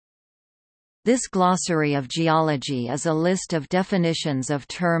This glossary of geology is a list of definitions of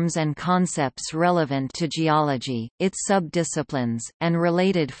terms and concepts relevant to geology, its subdisciplines, and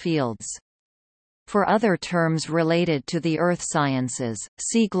related fields. For other terms related to the earth sciences,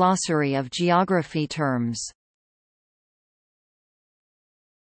 see Glossary of geography terms.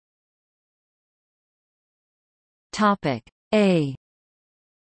 A.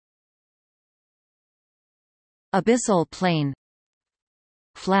 Abyssal plain.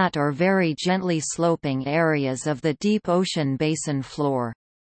 Flat or very gently sloping areas of the deep ocean basin floor.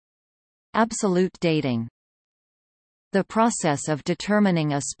 Absolute dating. The process of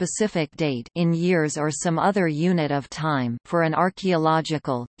determining a specific date in years or some other unit of time for an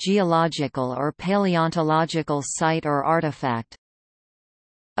archaeological, geological or paleontological site or artifact.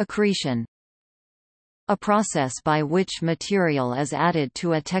 Accretion. A process by which material is added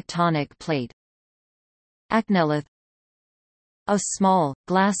to a tectonic plate. Achnelith. A small,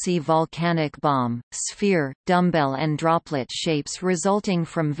 glassy volcanic bomb, sphere, dumbbell and droplet shapes resulting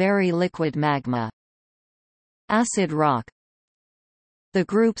from very liquid magma. Acid rock. The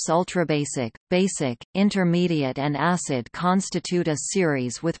groups ultrabasic, basic, intermediate and acid constitute a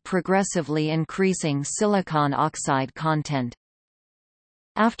series with progressively increasing silicon oxide content.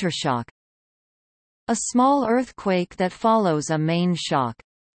 Aftershock. A small earthquake that follows a main shock.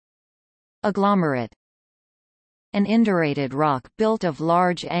 Agglomerate. An indurated rock built of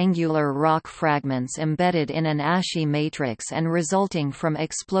large angular rock fragments embedded in an ashy matrix and resulting from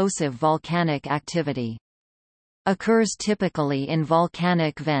explosive volcanic activity. Occurs typically in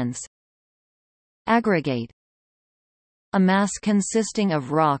volcanic vents. Aggregate. A mass consisting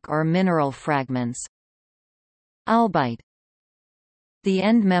of rock or mineral fragments. Albite. The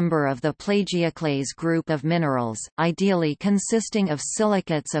end member of the plagioclase group of minerals, ideally consisting of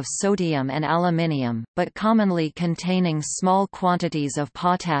silicates of sodium and aluminium, but commonly containing small quantities of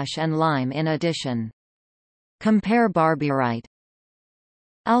potash and lime in addition. Compare barburite.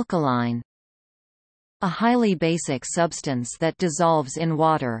 Alkaline. A highly basic substance that dissolves in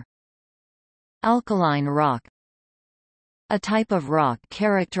water. Alkaline rock. A type of rock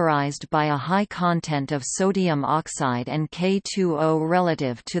characterized by a high content of sodium oxide and K2O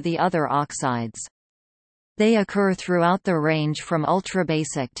relative to the other oxides. They occur throughout the range from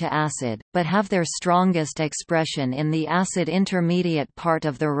ultrabasic to acid, but have their strongest expression in the acid intermediate part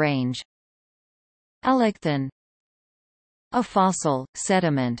of the range. Allochthon. A fossil,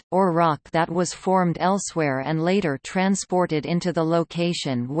 sediment, or rock that was formed elsewhere and later transported into the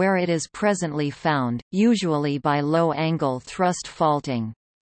location where it is presently found, usually by low-angle thrust faulting.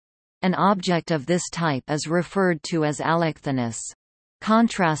 An object of this type is referred to as allochthonous.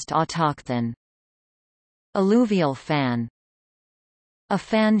 Contrast autochthon. Alluvial fan. A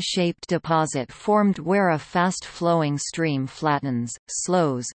fan-shaped deposit formed where a fast-flowing stream flattens,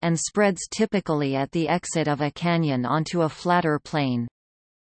 slows, and spreads typically at the exit of a canyon onto a flatter plain.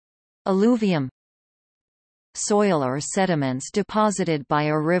 Alluvium. Soil or sediments deposited by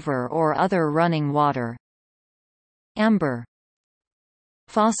a river or other running water. Amber.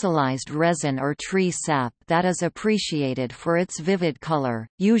 Fossilized resin or tree sap that is appreciated for its vivid color,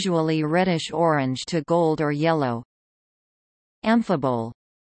 usually reddish-orange to gold or yellow. Amphibole.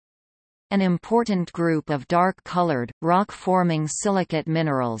 An important group of dark-colored, rock-forming silicate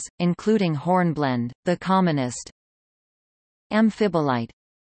minerals, including hornblende, the commonest. Amphibolite.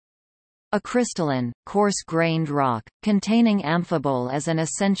 A crystalline, coarse-grained rock, containing amphibole as an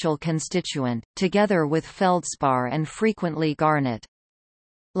essential constituent, together with feldspar and frequently garnet.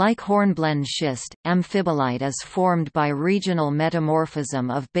 Like hornblende schist, amphibolite is formed by regional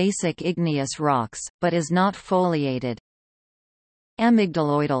metamorphism of basic igneous rocks, but is not foliated.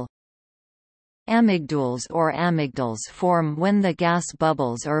 Amygdaloidal. Amygdules or amygdals form when the gas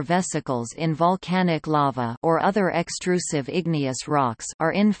bubbles or vesicles in volcanic lava or other extrusive igneous rocks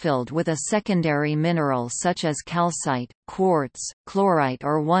are infilled with a secondary mineral such as calcite, quartz, chlorite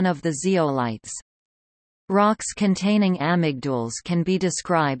or one of the zeolites. Rocks containing amygdules can be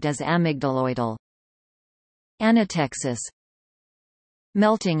described as amygdaloidal. Anatexis.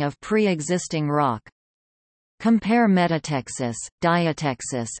 Melting of pre-existing rock. Compare metatexis,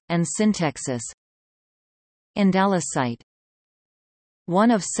 diatexis, and syntexis. Andallusite. One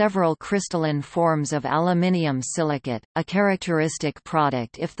of several crystalline forms of aluminium silicate, a characteristic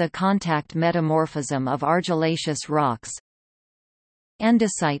product if the contact metamorphism of argillaceous rocks.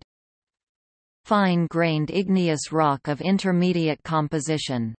 Andesite. Fine-grained igneous rock of intermediate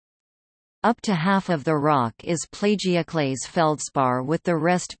composition. Up to half of the rock is plagioclase feldspar with the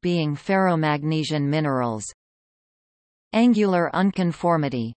rest being ferromagnesian minerals. Angular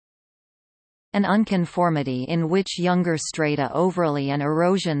unconformity. An unconformity in which younger strata overlay an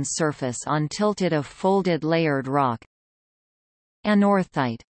erosion surface on tilted of folded layered rock.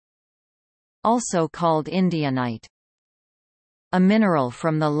 Anorthite, also called Indianite. A mineral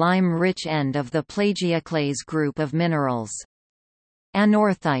from the lime-rich end of the plagioclase group of minerals.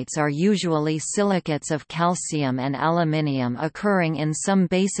 Anorthites are usually silicates of calcium and aluminium occurring in some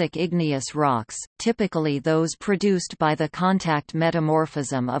basic igneous rocks, typically those produced by the contact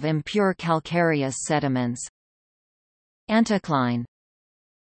metamorphism of impure calcareous sediments. Anticline,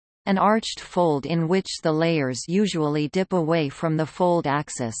 an arched fold in which the layers usually dip away from the fold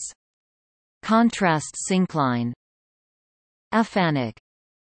axis. Contrast syncline. Aphanic,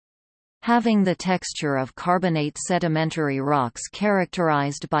 having the texture of carbonate sedimentary rocks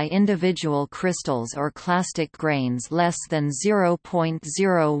characterized by individual crystals or clastic grains less than 0.01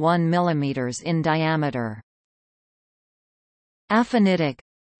 mm in diameter. Aphanitic,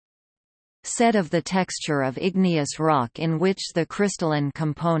 said of the texture of igneous rock in which the crystalline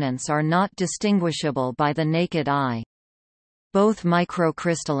components are not distinguishable by the naked eye. Both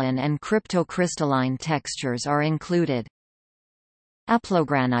microcrystalline and cryptocrystalline textures are included.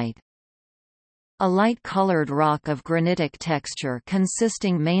 Aplogranite, a light-colored rock of granitic texture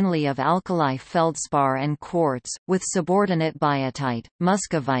consisting mainly of alkali feldspar and quartz, with subordinate biotite.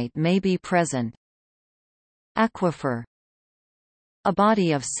 Muscovite may be present. Aquifer, a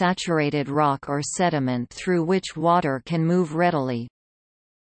body of saturated rock or sediment through which water can move readily.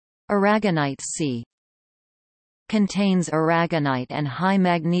 Aragonite C, contains aragonite and high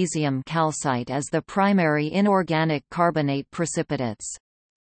magnesium calcite as the primary inorganic carbonate precipitates.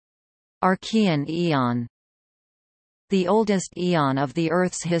 Archean eon, the oldest eon of the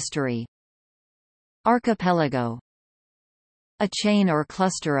Earth's history. Archipelago, a chain or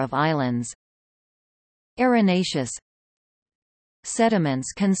cluster of islands. Arenaceous,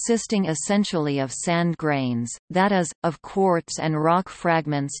 sediments consisting essentially of sand grains, that is, of quartz and rock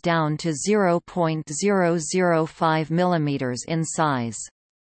fragments down to 0.005 mm in size.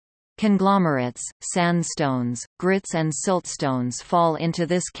 Conglomerates, sandstones, grits and siltstones fall into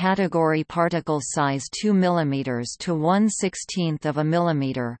this category. Particle size 2 mm to 1/16 of a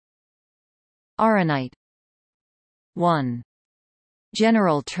millimeter. Auronite 1.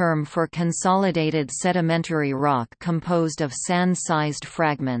 General term for consolidated sedimentary rock composed of sand-sized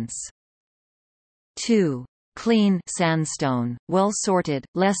fragments. 2. Clean sandstone, well-sorted,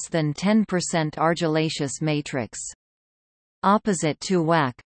 less than 10% argillaceous matrix. Opposite to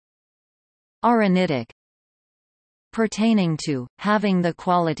WAC. Auronitic, pertaining to, having the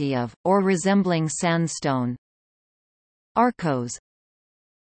quality of, or resembling sandstone. Arkose,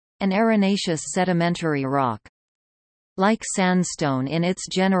 an arenaceous sedimentary rock. Like sandstone in its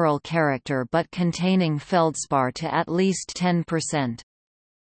general character but containing feldspar to at least 10%.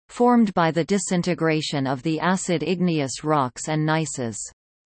 Formed by the disintegration of the acid igneous rocks and gneisses.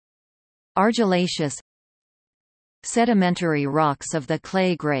 Argillaceous, sedimentary rocks of the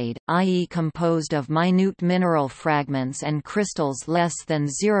clay grade, i.e. composed of minute mineral fragments and crystals less than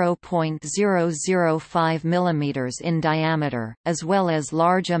 0.005 mm in diameter, as well as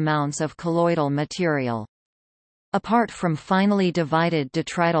large amounts of colloidal material. Apart from finely divided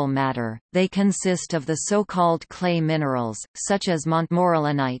detrital matter, they consist of the so-called clay minerals, such as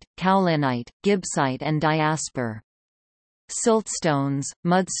montmorillonite, kaolinite, gibbsite and diaspar. Siltstones,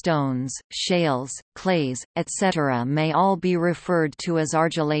 mudstones, shales, clays, etc. may all be referred to as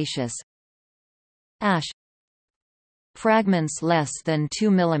argillaceous. Ash, fragments less than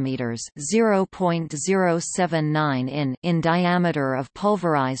 2 mm (0.079 in) diameter of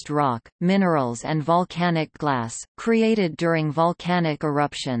pulverized rock, minerals and volcanic glass, created during volcanic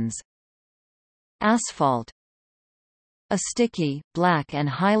eruptions. Asphalt, a sticky, black and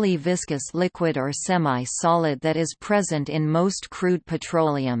highly viscous liquid or semi-solid that is present in most crude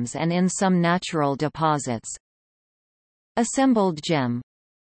petroleums and in some natural deposits. Assembled gem,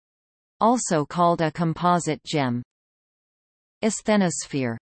 also called a composite gem.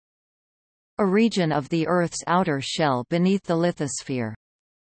 Asthenosphere, a region of the Earth's outer shell beneath the lithosphere.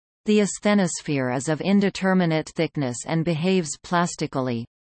 The asthenosphere is of indeterminate thickness and behaves plastically.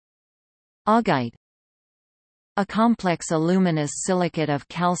 Augite, a complex aluminous silicate of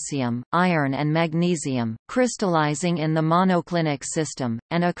calcium, iron and magnesium, crystallizing in the monoclinic system,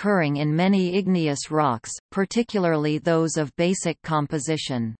 and occurring in many igneous rocks, particularly those of basic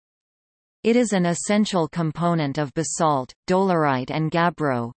composition. It is an essential component of basalt, dolerite and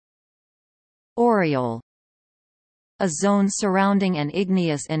gabbro. Aureole, a zone surrounding an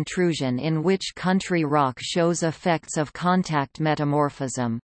igneous intrusion in which country rock shows effects of contact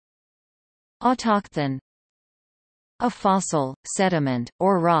metamorphism. Autochthon, A fossil, sediment,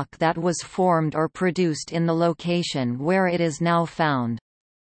 or rock that was formed or produced in the location where it is now found.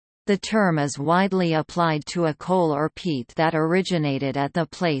 The term is widely applied to a coal or peat that originated at the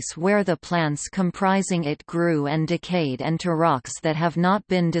place where the plants comprising it grew and decayed, and to rocks that have not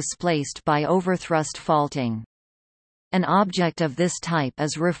been displaced by overthrust faulting. An object of this type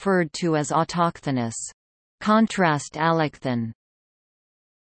is referred to as autochthonous. Contrast allochthon.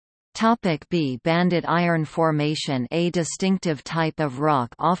 B. Banded iron formation. A distinctive type of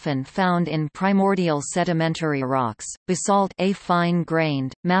rock often found in primordial sedimentary rocks, basalt. A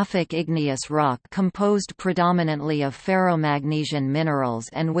fine-grained, mafic igneous rock composed predominantly of ferromagnesian minerals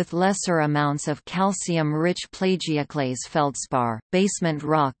and with lesser amounts of calcium-rich plagioclase feldspar. Basement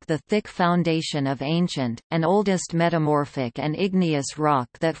rock. The thick foundation of ancient, and oldest metamorphic and igneous rock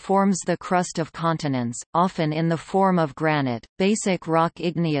that forms the crust of continents, often in the form of granite. Basic rock.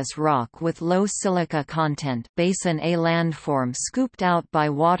 Igneous rock with low silica content. Basin. A landform scooped out by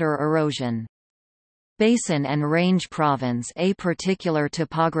water erosion. Basin and range. Province. A particular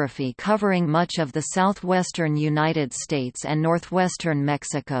topography covering much of the southwestern United States and northwestern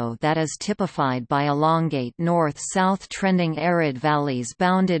Mexico that is typified by elongate north-south trending arid valleys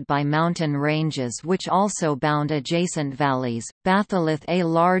bounded by mountain ranges which also bound adjacent valleys. Batholith. A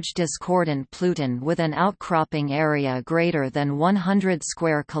large discordant pluton with an outcropping area greater than 100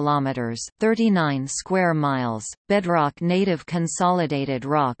 square kilometers, 39 square miles. Bedrock. Native consolidated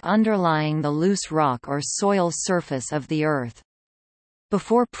rock underlying the loose rock or soil surface of the Earth.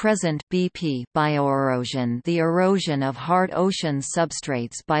 Before present BP bioerosion, the erosion of hard ocean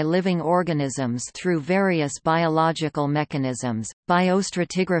substrates by living organisms through various biological mechanisms.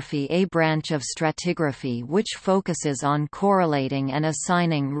 Biostratigraphy. A branch of stratigraphy which focuses on correlating and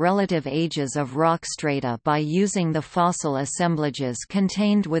assigning relative ages of rock strata by using the fossil assemblages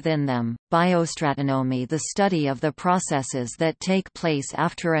contained within them. Biostratonomy. The study of the processes that take place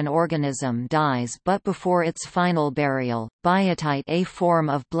after an organism dies but before its final burial. Biotite. A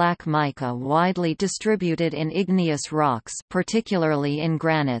form of black mica widely distributed in igneous rocks, particularly in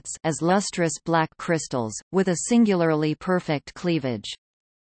granites, as lustrous black crystals, with a singularly perfect cleavage.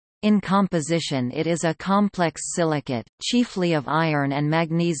 In composition it is a complex silicate, chiefly of iron and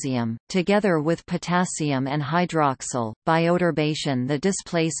magnesium, together with potassium and hydroxyl. Bioturbation. The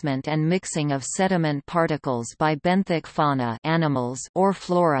displacement and mixing of sediment particles by benthic fauna animals or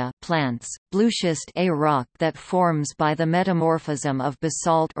flora plants. Blueschist. A rock that forms by the metamorphism of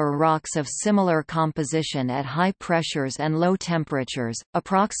basalt or rocks of similar composition at high pressures and low temperatures,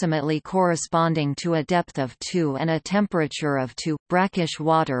 approximately corresponding to a depth of 2 and a temperature of 2. Brackish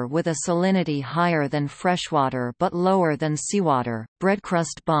water with a salinity higher than freshwater but lower than seawater.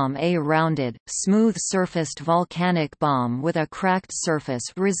 Breadcrust bomb. A rounded, smooth-surfaced volcanic bomb with a cracked surface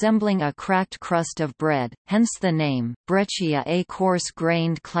resembling a cracked crust of bread, hence the name. Breccia. A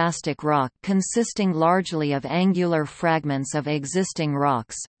coarse-grained clastic rock consisting largely of angular fragments of existing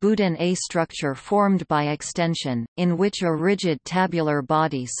rocks. Boudin. A structure formed by extension, in which a rigid tabular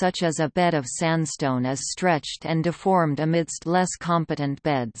body such as a bed of sandstone is stretched and deformed amidst less competent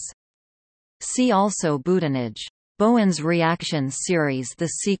beds. See also boudinage. Bowen's reaction series. The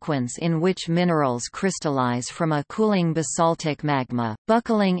sequence in which minerals crystallize from a cooling basaltic magma.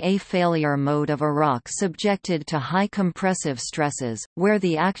 Buckling. A failure mode of a rock subjected to high compressive stresses, where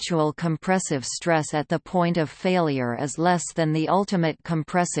the actual compressive stress at the point of failure is less than the ultimate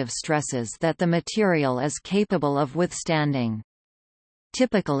compressive stresses that the material is capable of withstanding.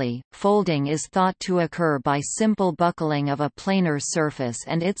 Typically, folding is thought to occur by simple buckling of a planar surface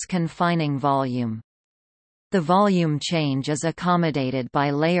and its confining volume. The volume change is accommodated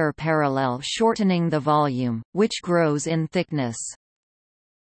by layer parallel shortening the volume, which grows in thickness.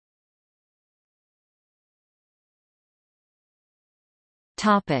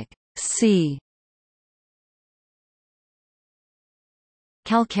 C.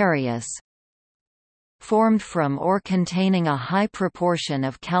 Calcareous. Formed from or containing a high proportion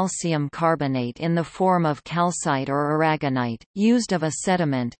of calcium carbonate in the form of calcite or aragonite, used of a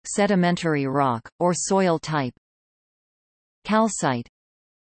sediment, sedimentary rock, or soil type. Calcite.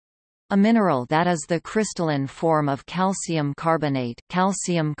 A mineral that is the crystalline form of calcium carbonate,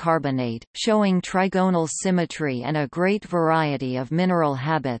 showing trigonal symmetry and a great variety of mineral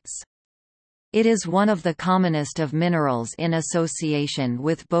habits. It is one of the commonest of minerals in association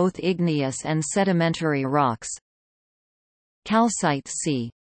with both igneous and sedimentary rocks. Calcite Sea.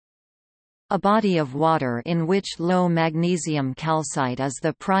 A body of water in which low magnesium calcite is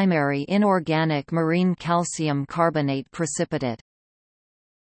the primary inorganic marine calcium carbonate precipitate.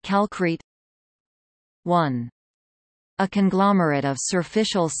 Calcrete. 1. A conglomerate of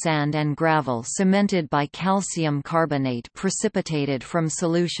superficial sand and gravel cemented by calcium carbonate precipitated from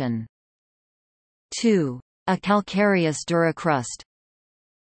solution. 2. A calcareous duricrust.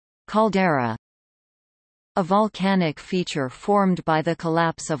 Caldera. A volcanic feature formed by the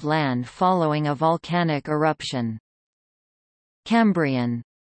collapse of land following a volcanic eruption. Cambrian.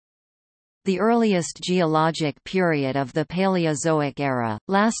 The earliest geologic period of the Paleozoic era,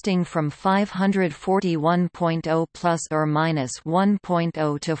 lasting from 541.0 plus or minus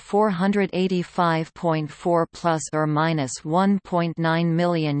 1.0 to 485.4 plus or minus 1.9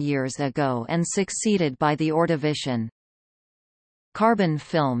 million years ago and succeeded by the Ordovician. Carbon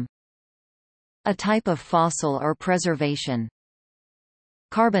film. A type of fossil or preservation.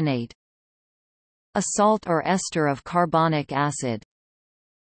 Carbonate. A salt or ester of carbonic acid.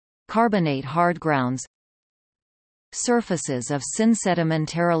 Carbonate hardgrounds. Surfaces of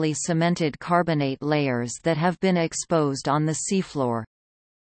synsedimentarily cemented carbonate layers that have been exposed on the seafloor.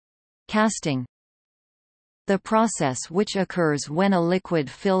 Casting. The process which occurs when a liquid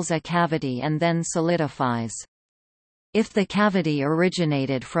fills a cavity and then solidifies. If the cavity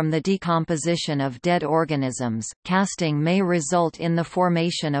originated from the decomposition of dead organisms, casting may result in the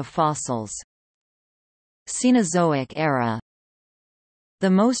formation of fossils. Cenozoic era. The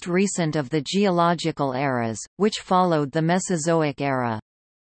most recent of the geological eras, which followed the Mesozoic era.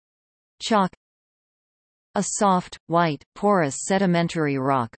 Chalk. A soft, white, porous sedimentary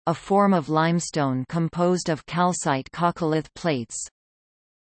rock, a form of limestone composed of calcite coccolith plates.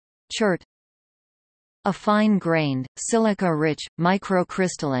 Chert. A fine-grained, silica-rich,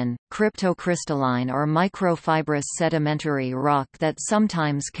 microcrystalline, cryptocrystalline or microfibrous sedimentary rock that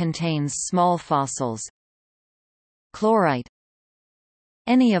sometimes contains small fossils. Chlorite.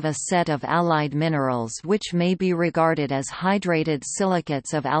 Any of a set of allied minerals which may be regarded as hydrated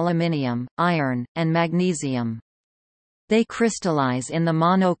silicates of aluminium, iron, and magnesium. They crystallize in the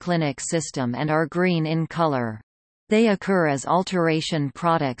monoclinic system and are green in color. They occur as alteration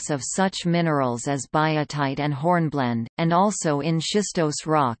products of such minerals as biotite and hornblende, and also in schistose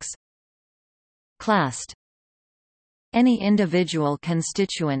rocks. Clast. Any individual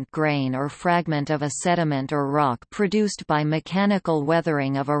constituent grain or fragment of a sediment or rock produced by mechanical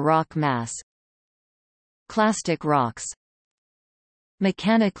weathering of a rock mass. Clastic rocks.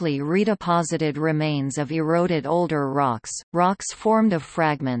 Mechanically redeposited remains of eroded older rocks, rocks formed of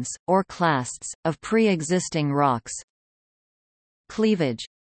fragments, or clasts, of pre-existing rocks. Cleavage.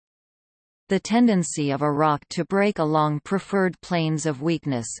 The tendency of a rock to break along preferred planes of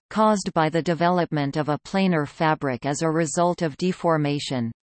weakness, caused by the development of a planar fabric as a result of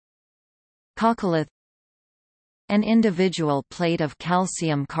deformation. Coccolith. An individual plate of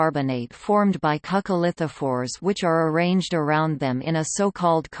calcium carbonate formed by coccolithophores which are arranged around them in a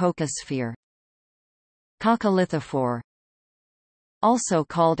so-called cocosphere. Coccolithophore. Also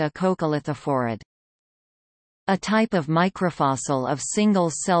called a coccolithophorid. A type of microfossil of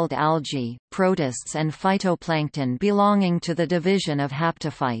single-celled algae, protists and phytoplankton belonging to the division of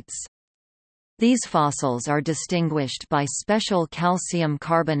haptophytes. These fossils are distinguished by special calcium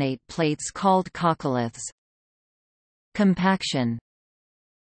carbonate plates called coccoliths. Compaction.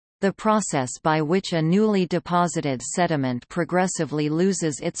 The process by which a newly deposited sediment progressively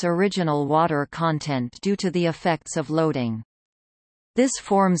loses its original water content due to the effects of loading. This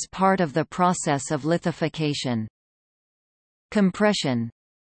forms part of the process of lithification. Compression.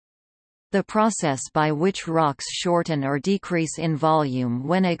 The process by which rocks shorten or decrease in volume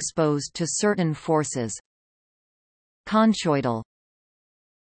when exposed to certain forces. Conchoidal.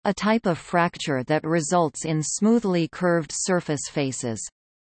 A type of fracture that results in smoothly curved surface faces.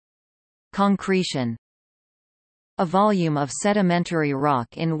 Concretion. A volume of sedimentary rock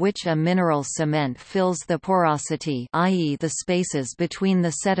in which a mineral cement fills the porosity, i.e. the spaces between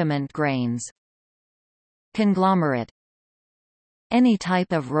the sediment grains. Conglomerate. Any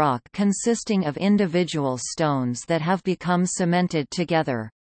type of rock consisting of individual stones that have become cemented together.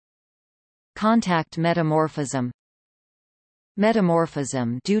 Contact metamorphism.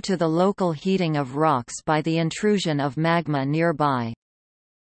 Metamorphism due to the local heating of rocks by the intrusion of magma nearby.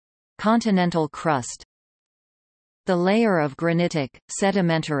 Continental crust. The layer of granitic,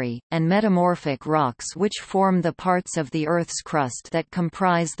 sedimentary, and metamorphic rocks which form the parts of the Earth's crust that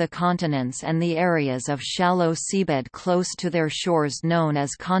comprise the continents and the areas of shallow seabed close to their shores known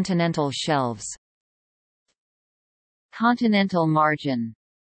as continental shelves. Continental margin.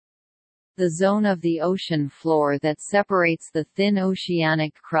 The zone of the ocean floor that separates the thin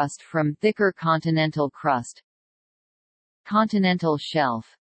oceanic crust from thicker continental crust. Continental shelf.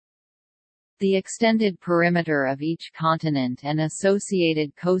 The extended perimeter of each continent and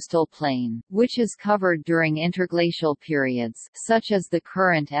associated coastal plain, which is covered during interglacial periods such as the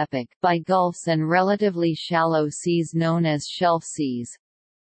current epoch by gulfs and relatively shallow seas known as shelf seas.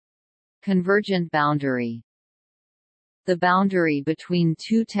 Convergent boundary. The boundary between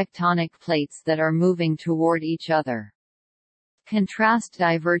two tectonic plates that are moving toward each other. Contrast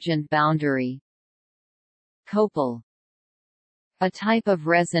divergent boundary. Copal. A type of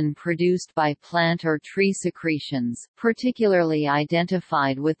resin produced by plant or tree secretions, particularly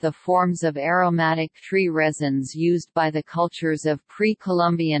identified with the forms of aromatic tree resins used by the cultures of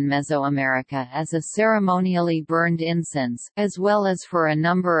pre-Columbian Mesoamerica as a ceremonially burned incense, as well as for a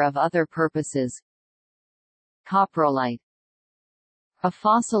number of other purposes. Coprolite. A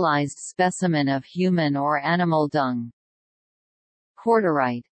fossilized specimen of human or animal dung.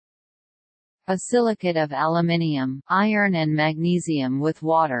 Cordierite. A silicate of aluminium, iron and magnesium with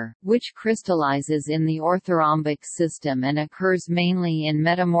water, which crystallizes in the orthorhombic system and occurs mainly in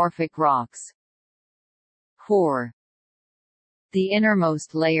metamorphic rocks. Core. The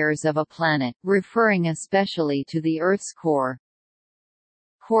innermost layers of a planet, referring especially to the Earth's core.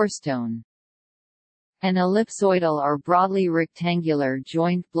 Corestone. An ellipsoidal or broadly rectangular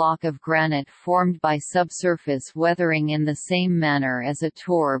joint block of granite formed by subsurface weathering in the same manner as a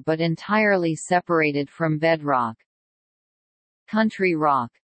tor but entirely separated from bedrock. Country rock.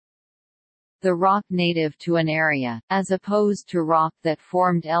 The rock native to an area, as opposed to rock that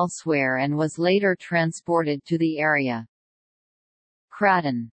formed elsewhere and was later transported to the area.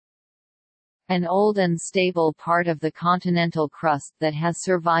 Craton. An old and stable part of the continental crust that has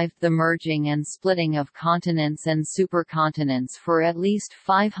survived the merging and splitting of continents and supercontinents for at least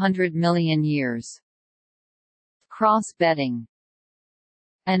 500 million years. Cross-bedding.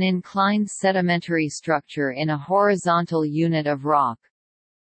 An inclined sedimentary structure in a horizontal unit of rock.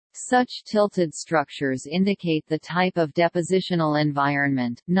 Such tilted structures indicate the type of depositional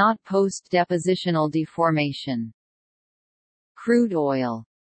environment, not post-depositional deformation. Crude oil.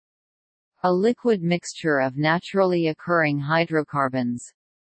 A liquid mixture of naturally occurring hydrocarbons.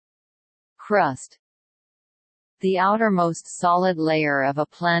 Crust. The outermost solid layer of a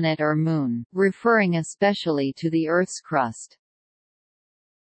planet or moon, referring especially to the Earth's crust.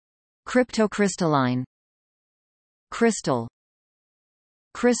 Cryptocrystalline. Crystal.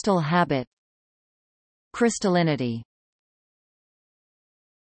 Crystal habit. Crystallinity.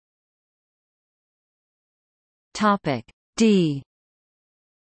 Topic D.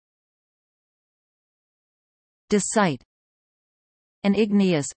 Dacite. An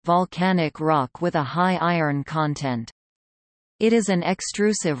igneous, volcanic rock with a high iron content. It is an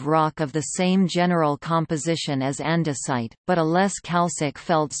extrusive rock of the same general composition as andesite, but a less calcic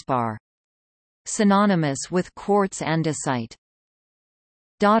feldspar. Synonymous with quartz andesite.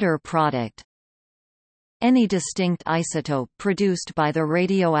 Daughter product. Any distinct isotope produced by the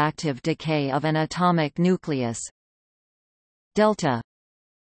radioactive decay of an atomic nucleus. Delta.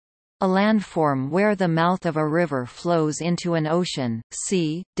 A landform where the mouth of a river flows into an ocean,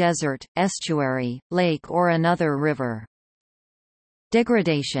 sea, desert, estuary, lake or another river.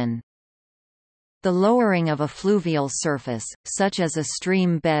 Degradation. The lowering of a fluvial surface, such as a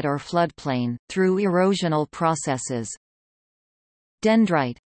stream bed or floodplain, through erosional processes.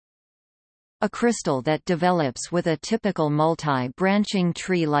 Dendrite. A crystal that develops with a typical multi-branching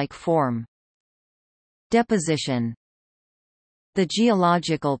tree-like form. Deposition. The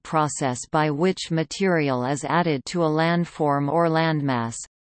geological process by which material is added to a landform or landmass.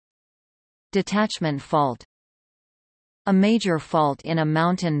 Detachment fault. A major fault in a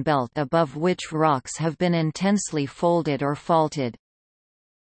mountain belt above which rocks have been intensely folded or faulted.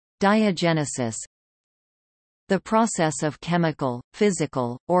 Diagenesis. The process of chemical,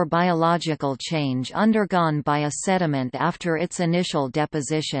 physical, or biological change undergone by a sediment after its initial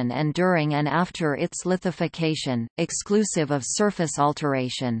deposition and during and after its lithification, exclusive of surface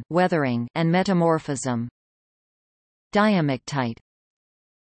alteration, weathering, and metamorphism. Diamictite.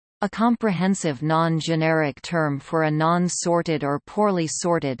 A comprehensive non-generic term for a non-sorted or poorly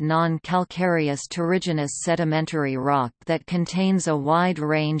sorted non-calcareous terrigenous sedimentary rock that contains a wide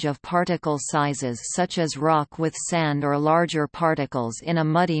range of particle sizes such as rock with sand or larger particles in a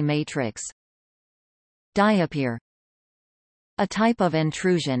muddy matrix. Diapir. A type of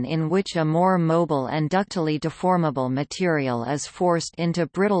intrusion in which a more mobile and ductily deformable material is forced into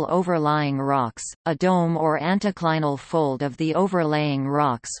brittle overlying rocks, a dome or anticlinal fold of the overlaying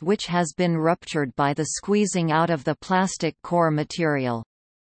rocks which has been ruptured by the squeezing out of the plastic core material.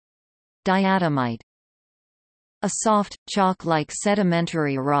 Diatomite. A soft, chalk-like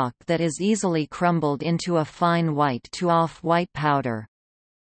sedimentary rock that is easily crumbled into a fine white to off-white powder.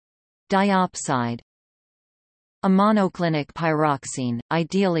 Diopside. A monoclinic pyroxene,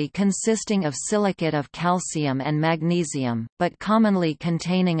 ideally consisting of silicate of calcium and magnesium, but commonly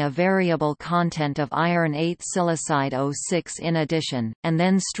containing a variable content of iron 8 silicide O6 in addition, and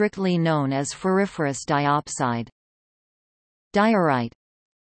then strictly known as ferriferous diopside. Diorite.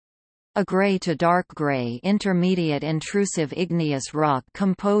 A gray to dark gray intermediate intrusive igneous rock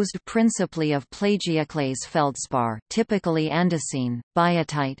composed principally of plagioclase feldspar, typically andesine,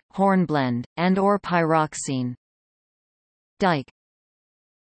 biotite, hornblende, and/or pyroxene. Dike,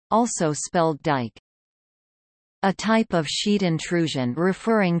 also spelled dike. A type of sheet intrusion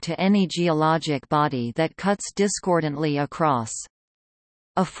referring to any geologic body that cuts discordantly across.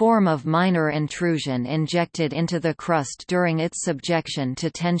 A form of minor intrusion injected into the crust during its subjection to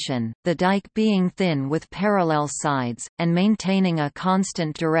tension, the dike being thin with parallel sides, and maintaining a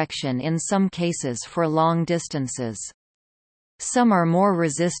constant direction in some cases for long distances. Some are more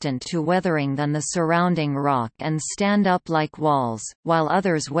resistant to weathering than the surrounding rock and stand up like walls, while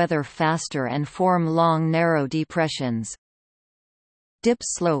others weather faster and form long narrow depressions. Dip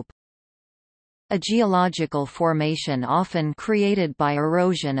slope. A geological formation often created by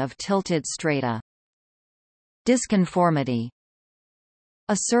erosion of tilted strata. Disconformity.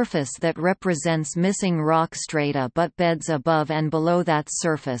 A surface that represents missing rock strata but beds above and below that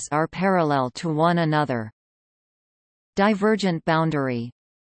surface are parallel to one another. Divergent boundary.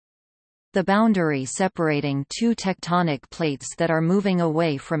 The boundary separating two tectonic plates that are moving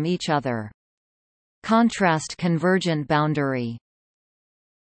away from each other. Contrast convergent boundary.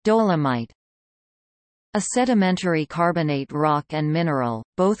 Dolomite. A sedimentary carbonate rock and mineral,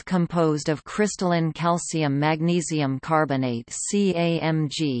 both composed of crystalline calcium-magnesium carbonate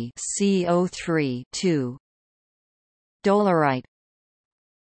CaMg CO3 2. Dolerite.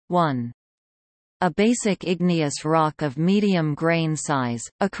 1. A basic igneous rock of medium grain size,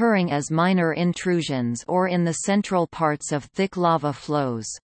 occurring as minor intrusions or in the central parts of thick lava flows.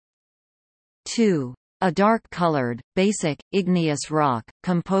 2. A dark-colored, basic, igneous rock,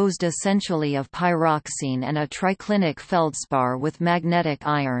 composed essentially of pyroxene and a triclinic feldspar with magnetic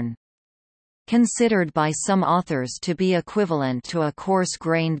iron. Considered by some authors to be equivalent to a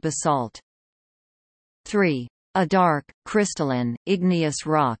coarse-grained basalt. 3. A dark, crystalline, igneous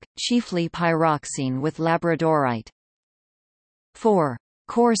rock, chiefly pyroxene with labradorite. 4.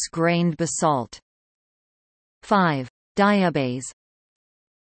 Coarse-grained basalt. 5. Diabase.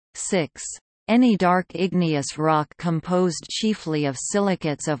 6. Any dark igneous rock composed chiefly of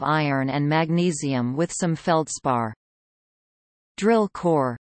silicates of iron and magnesium with some feldspar. Drill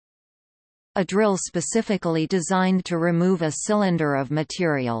core. A drill specifically designed to remove a cylinder of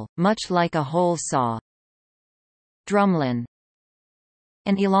material, much like a hole saw. Drumlin.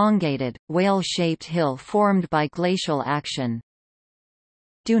 An elongated, whale-shaped hill formed by glacial action.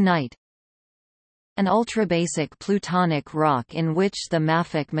 Dunite. An ultrabasic plutonic rock in which the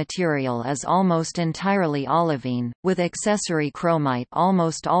mafic material is almost entirely olivine, with accessory chromite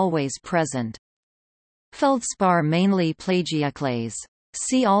almost always present. Feldspar mainly plagioclase.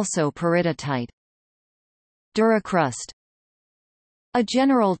 See also peridotite. Duracrust. A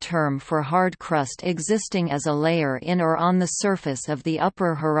general term for hard crust existing as a layer in or on the surface of the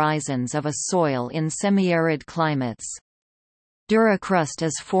upper horizons of a soil in semi-arid climates. Duracrust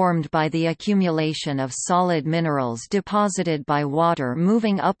is formed by the accumulation of solid minerals deposited by water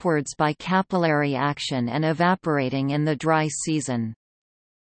moving upwards by capillary action and evaporating in the dry season.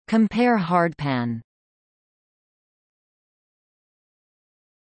 Compare hardpan.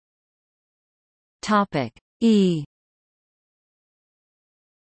 E.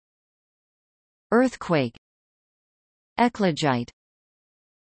 Earthquake. Eclogite.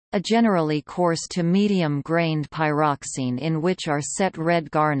 A generally coarse to medium-grained pyroxene in which are set red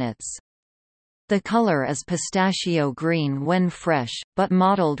garnets. The color is pistachio green when fresh, but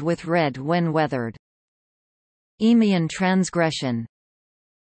mottled with red when weathered. Eemian transgression.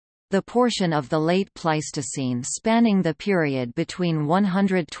 The portion of the late Pleistocene spanning the period between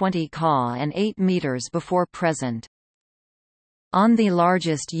 120 Ca and 8 meters before present. On the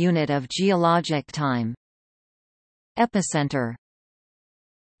largest unit of geologic time. Epicenter.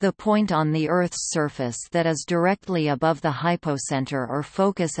 The point on the Earth's surface that is directly above the hypocenter or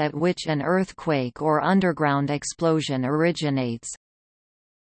focus at which an earthquake or underground explosion originates.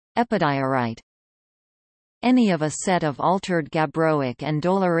 Epidiorite. Any of a set of altered gabbroic and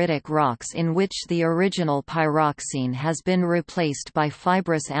doleritic rocks in which the original pyroxene has been replaced by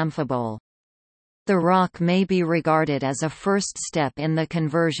fibrous amphibole. The rock may be regarded as a first step in the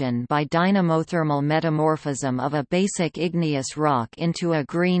conversion by dynamothermal metamorphism of a basic igneous rock into a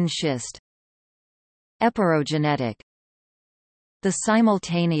green schist. Eperogenetic. The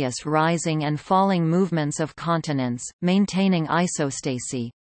simultaneous rising and falling movements of continents, maintaining isostasy.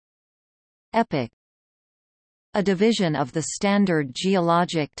 Epoch. A division of the standard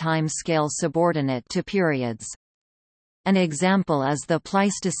geologic time scale subordinate to periods. An example is the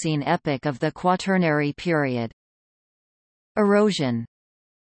Pleistocene epoch of the Quaternary period. Erosion.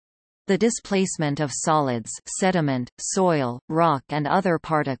 The displacement of solids, sediment, soil, rock and other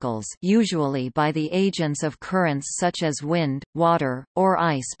particles, usually by the agents of currents such as wind, water, or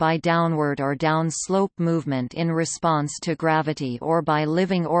ice, by downward or down-slope movement in response to gravity, or by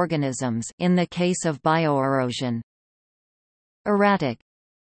living organisms in the case of bioerosion. Erratic.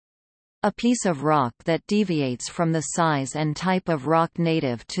 A piece of rock that deviates from the size and type of rock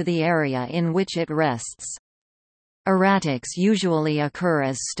native to the area in which it rests. Erratics usually occur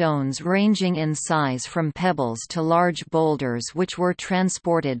as stones ranging in size from pebbles to large boulders which were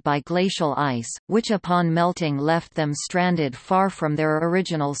transported by glacial ice, which upon melting left them stranded far from their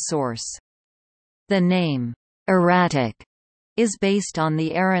original source. The name, erratic, is based on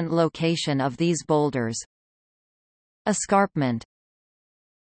the errant location of these boulders. Escarpment.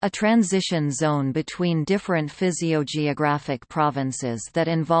 A transition zone between different physiogeographic provinces that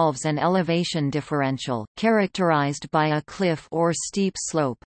involves an elevation differential, characterized by a cliff or steep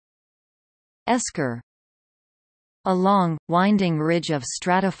slope. Esker. A long, winding ridge of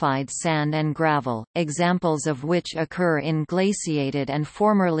stratified sand and gravel, examples of which occur in glaciated and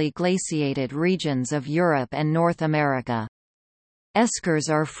formerly glaciated regions of Europe and North America. Eskers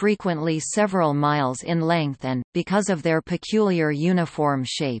are frequently several miles in length and, because of their peculiar uniform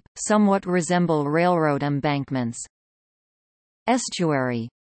shape, somewhat resemble railroad embankments. Estuary.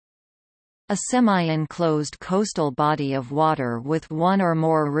 A semi-enclosed coastal body of water with one or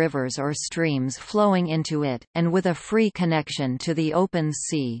more rivers or streams flowing into it, and with a free connection to the open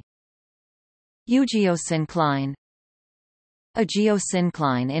sea. Eugeosyncline. A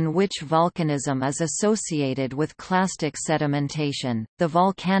geosyncline in which volcanism is associated with clastic sedimentation, the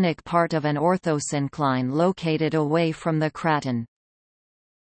volcanic part of an orthosyncline located away from the craton.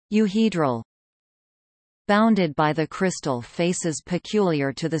 Euhedral. Bounded by the crystal faces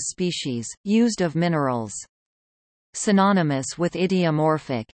peculiar to the species, used of minerals. Synonymous with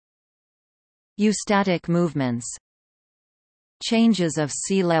idiomorphic. Eustatic movements. Changes of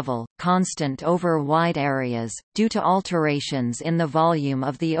sea level, constant over wide areas, due to alterations in the volume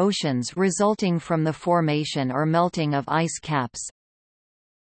of the oceans resulting from the formation or melting of ice caps.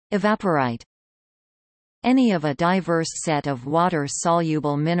 Evaporite. Any of a diverse set of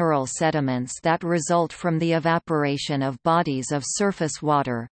water-soluble mineral sediments that result from the evaporation of bodies of surface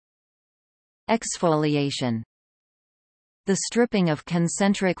water. Exfoliation. The stripping of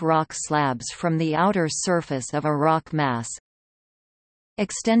concentric rock slabs from the outer surface of a rock mass.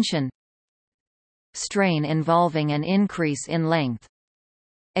 Extension. Strain involving an increase in length.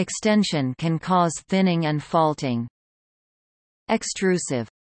 Extension can cause thinning and faulting. Extrusive.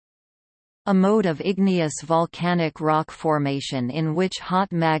 A mode of igneous volcanic rock formation in which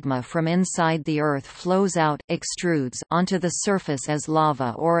hot magma from inside the earth flows out, extrudes onto the surface as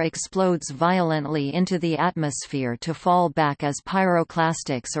lava or explodes violently into the atmosphere to fall back as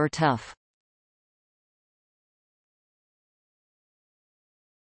pyroclastics or tuff.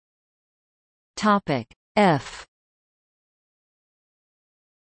 F.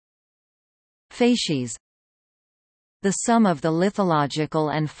 Facies. The sum of the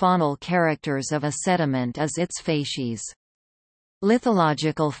lithological and faunal characters of a sediment is its facies.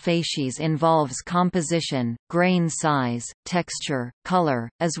 Lithological facies involves composition, grain size, texture, color,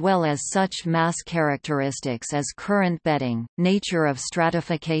 as well as such mass characteristics as current bedding, nature of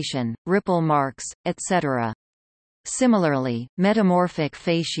stratification, ripple marks, etc. Similarly, metamorphic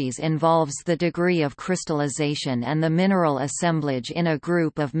facies involves the degree of crystallization and the mineral assemblage in a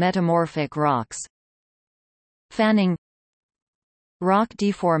group of metamorphic rocks. Fanning. Rock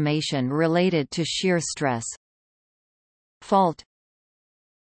deformation related to shear stress. Fault.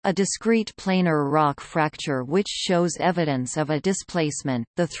 A discrete planar rock fracture which shows evidence of a displacement,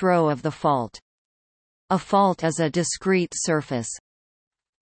 the throw of the fault. A fault is a discrete surface.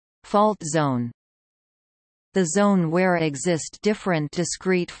 Fault zone. The zone where exist different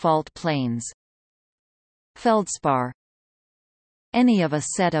discrete fault planes. Feldspar. Any of a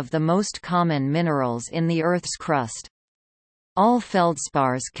set of the most common minerals in the Earth's crust. All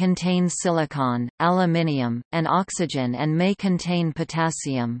feldspars contain silicon, aluminium, and oxygen and may contain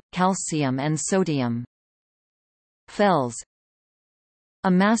potassium, calcium and sodium. Fells.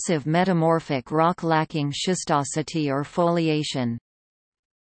 A massive metamorphic rock lacking schistosity or foliation.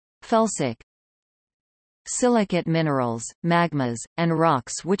 Felsic. Silicate minerals, magmas, and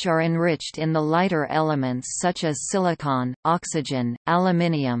rocks which are enriched in the lighter elements such as silicon, oxygen,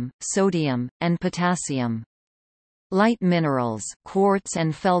 aluminium, sodium, and potassium. Light minerals, quartz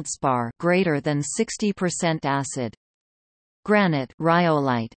and feldspar, greater than 60% acid. Granite,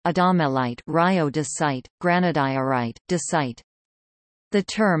 rhyolite, adamelite, rhyodacite, granodiorite, dacite. The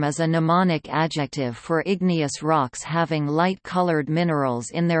term is a mnemonic adjective for igneous rocks having light-colored minerals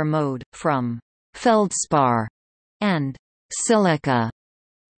in their mode, from feldspar and silica.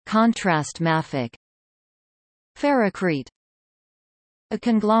 Contrast mafic. Ferrocrete, a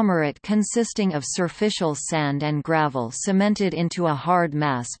conglomerate consisting of superficial sand and gravel cemented into a hard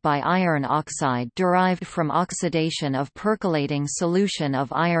mass by iron oxide derived from oxidation of percolating solution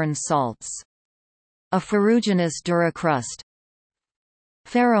of iron salts. A ferruginous duricrust.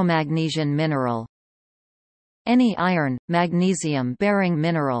 Ferromagnesian mineral, any iron, magnesium-bearing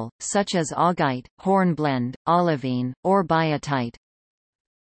mineral, such as augite, hornblende, olivine, or biotite.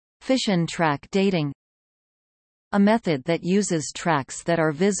 Fission track dating, a method that uses tracks that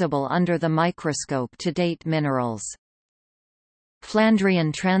are visible under the microscope to date minerals.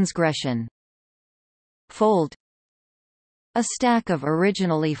 Flandrian transgression. Fold, a stack of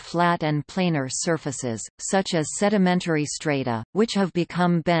originally flat and planar surfaces, such as sedimentary strata, which have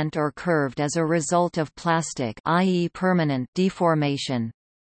become bent or curved as a result of plastic, i.e. permanent, deformation.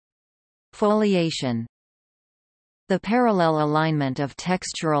 Foliation, the parallel alignment of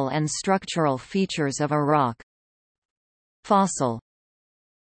textural and structural features of a rock. Fossil,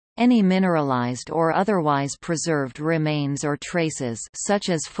 any mineralized or otherwise preserved remains or traces such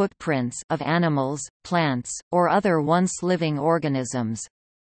as footprints of animals, plants, or other once living organisms.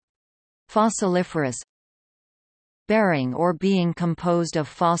 Fossiliferous, bearing or being composed of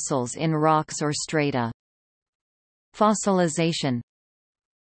fossils in rocks or strata. Fossilization.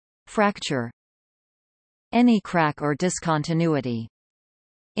 Fracture, any crack or discontinuity.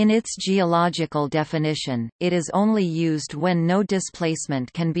 In its geological definition, it is only used when no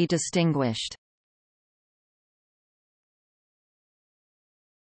displacement can be distinguished.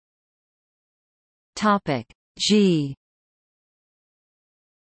 Topic G.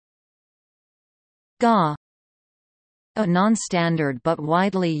 Ga, a non-standard but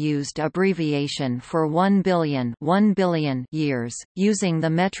widely used abbreviation for 1 billion years, using the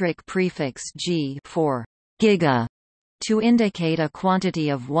metric prefix g for giga to indicate a quantity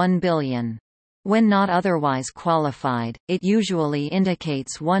of 1 billion. When not otherwise qualified, it usually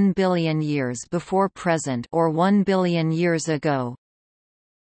indicates 1 billion years before present or 1 billion years ago.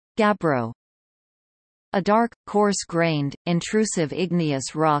 Gabbro, a dark, coarse-grained, intrusive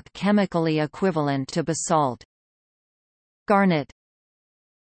igneous rock chemically equivalent to basalt. Garnet,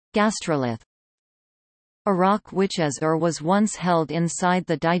 gastrolith, a rock which is or was once held inside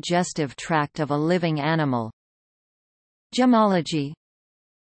the digestive tract of a living animal. Gemology,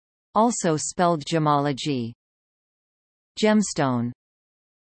 also spelled gemology. Gemstone,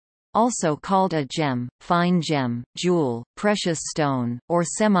 also called a gem, fine gem, jewel, precious stone, or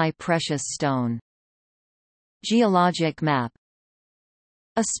semi-precious stone. Geologic map,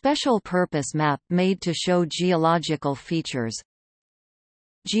 a special-purpose map made to show geological features.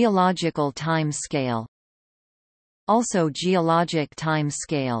 Geological time scale, also geologic time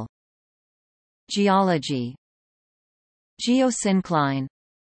scale. Geology. Geosyncline,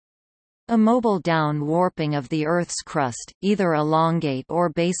 a mobile down-warping of the Earth's crust, either elongate or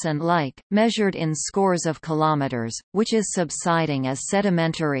basin-like, measured in scores of kilometers, which is subsiding as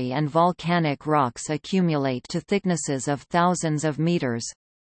sedimentary and volcanic rocks accumulate to thicknesses of thousands of meters.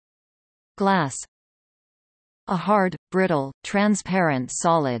 Glass, a hard, brittle, transparent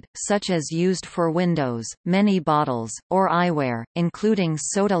solid, such as used for windows, many bottles, or eyewear, including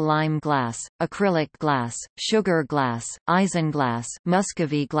soda-lime glass, acrylic glass, sugar glass, isinglass,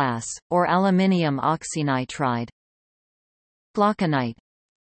 muscovy glass, or aluminium oxynitride. Glauconite,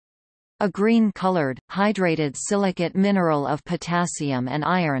 a green-colored, hydrated silicate mineral of potassium and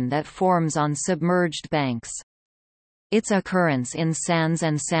iron that forms on submerged banks. Its occurrence in sands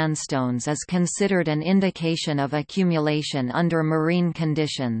and sandstones is considered an indication of accumulation under marine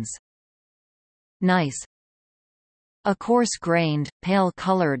conditions. Gneiss, a coarse-grained,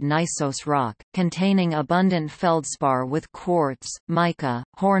 pale-colored gneiss rock, containing abundant feldspar with quartz, mica,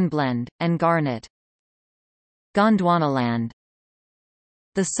 hornblende, and garnet. Gondwanaland,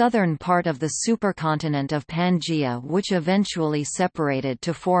 the southern part of the supercontinent of Pangaea, which eventually separated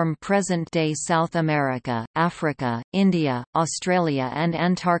to form present-day South America, Africa, India, Australia and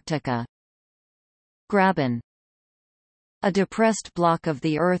Antarctica. Graben, a depressed block of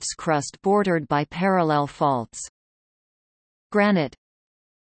the Earth's crust bordered by parallel faults. Granite,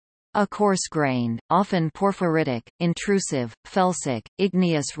 A coarse-grained, often porphyritic, intrusive, felsic,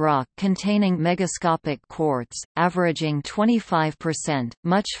 igneous rock containing megascopic quartz, averaging 25%,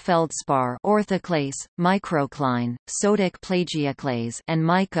 much feldspar orthoclase, microcline, sodic plagioclase, and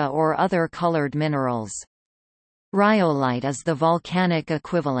mica or other colored minerals. Rhyolite is the volcanic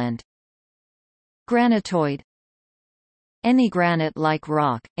equivalent. Granitoid. Any granite-like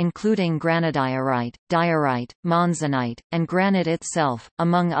rock, including granodiorite, diorite, monzonite, and granite itself,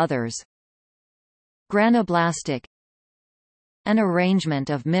 among others. Granoblastic. An arrangement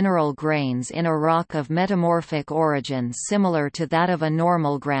of mineral grains in a rock of metamorphic origin similar to that of a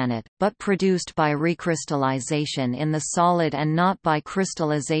normal granite, but produced by recrystallization in the solid and not by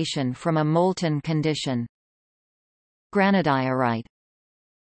crystallization from a molten condition. Granodiorite.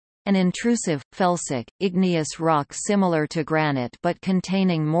 An intrusive, felsic, igneous rock similar to granite but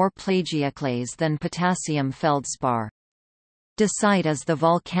containing more plagioclase than potassium feldspar. Dacite is the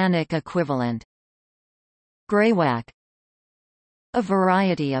volcanic equivalent. Greywacke. A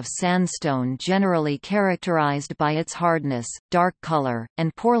variety of sandstone generally characterized by its hardness, dark color,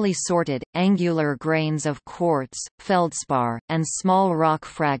 and poorly sorted, angular grains of quartz, feldspar, and small rock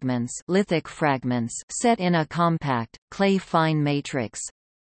fragments, lithic fragments set in a compact, clay-fine matrix.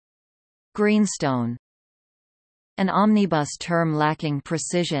 Greenstone. An omnibus term lacking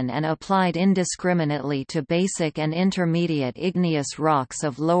precision and applied indiscriminately to basic and intermediate igneous rocks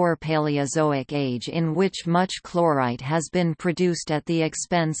of lower Paleozoic age in which much chlorite has been produced at the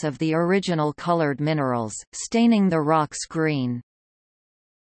expense of the original colored minerals, staining the rocks green.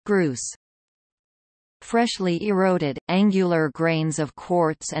 Grus. Freshly eroded, angular grains of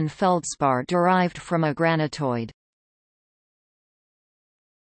quartz and feldspar derived from a granitoid.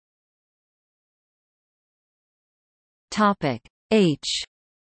 Topic H.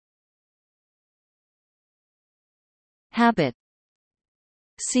 Habit.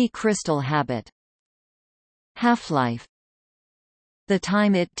 See crystal habit. Half-life. The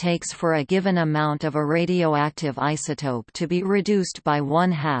time it takes for a given amount of a radioactive isotope to be reduced by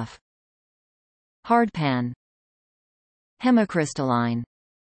 1/2. Hardpan. Hemicrystalline.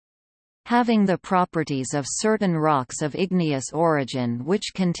 Having the properties of certain rocks of igneous origin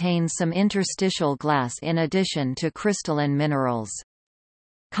which contain some interstitial glass in addition to crystalline minerals.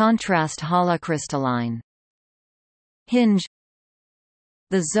 Contrast holocrystalline. Hinge.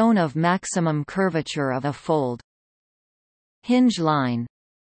 The zone of maximum curvature of a fold. Hinge line.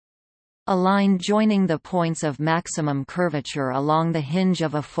 A line joining the points of maximum curvature along the hinge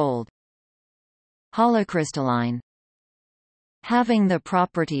of a fold. Holocrystalline. Having the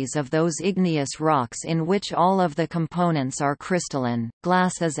properties of those igneous rocks in which all of the components are crystalline,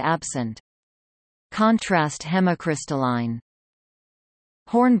 glass is absent. Contrast hemicrystalline.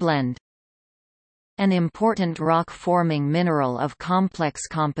 Hornblende. An important rock-forming mineral of complex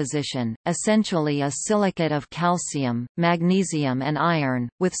composition, essentially a silicate of calcium, magnesium and iron,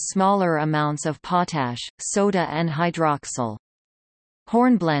 with smaller amounts of potash, soda and hydroxyl.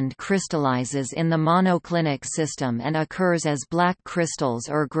 Hornblende crystallizes in the monoclinic system and occurs as black crystals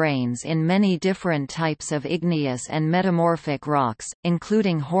or grains in many different types of igneous and metamorphic rocks,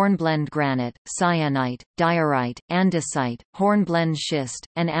 including hornblende granite, syenite, diorite, andesite, hornblende schist,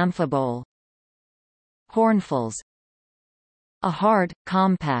 and amphibole. Hornfels. A hard,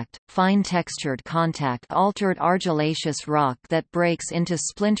 compact, fine-textured contact-altered argillaceous rock that breaks into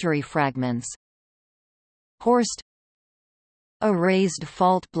splintery fragments. Horst. A raised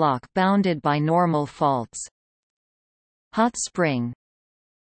fault block bounded by normal faults. Hot spring.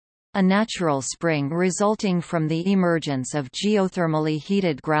 A natural spring resulting from the emergence of geothermally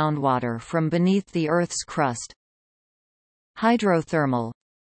heated groundwater from beneath the Earth's crust. Hydrothermal.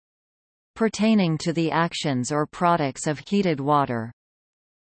 Pertaining to the actions or products of heated water.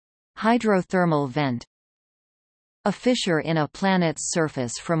 Hydrothermal vent. A fissure in a planet's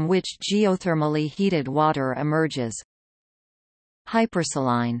surface from which geothermally heated water emerges.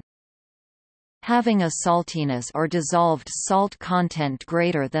 Hypersaline. Having a saltiness or dissolved salt content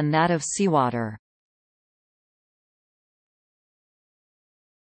greater than that of seawater.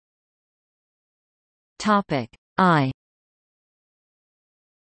 Topic I.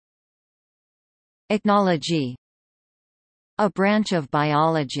 Ichnology. A branch of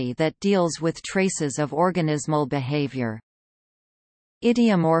biology that deals with traces of organismal behavior.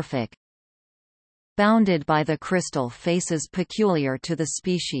 Idiomorphic. Bounded by the crystal faces peculiar to the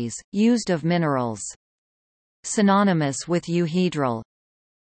species, used of minerals. Synonymous with euhedral.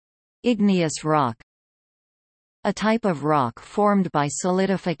 Igneous rock. A type of rock formed by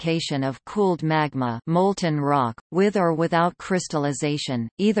solidification of cooled magma, molten rock, with or without crystallization,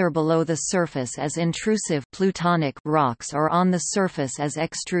 either below the surface as intrusive plutonic rocks or on the surface as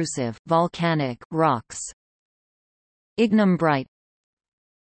extrusive volcanic rocks. Ignimbrite.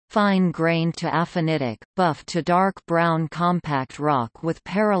 Fine-grained to aphanitic, buff to dark brown compact rock with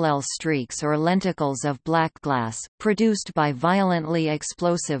parallel streaks or lenticles of black glass, produced by violently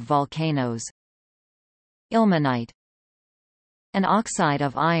explosive volcanoes. Ilmenite. An oxide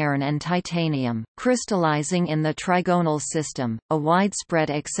of iron and titanium, crystallizing in the trigonal system, a widespread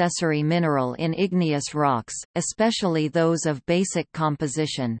accessory mineral in igneous rocks, especially those of basic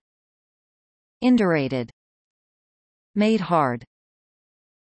composition. Indurated. Made hard.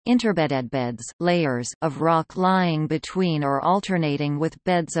 Interbedbeds, layers of rock lying between or alternating with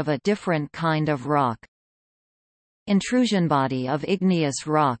beds of a different kind of rock. Intrusion body of igneous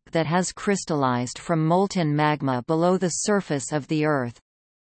rock that has crystallized from molten magma below the surface of the Earth.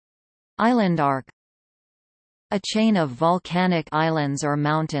 Island arc. A chain of volcanic islands or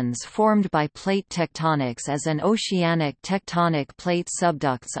mountains formed by plate tectonics as an oceanic tectonic plate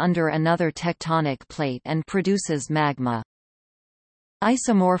subducts under another tectonic plate and produces magma.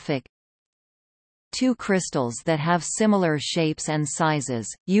 Isomorphic. Two crystals that have similar shapes and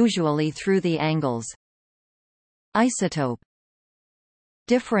sizes, usually through the angles. Isotope.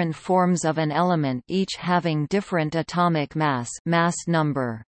 Different forms of an element each having different atomic mass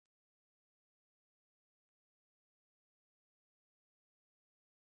number.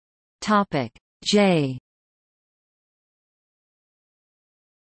 Topic J.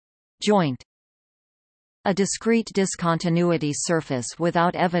 Joint. A discrete discontinuity surface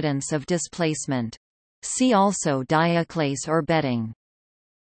without evidence of displacement. See also diaclase or bedding.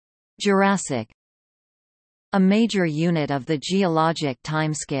 Jurassic. A major unit of the geologic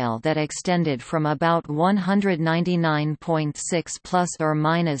timescale that extended from about 199.6 plus or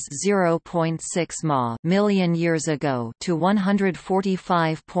minus 0.6 ma million years ago to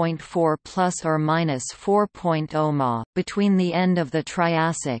 145.4 plus or minus 4.0 ma, between the end of the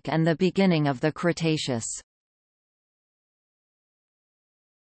Triassic and the beginning of the Cretaceous.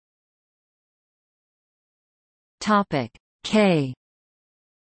 Topic K.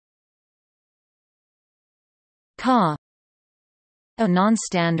 Ka. A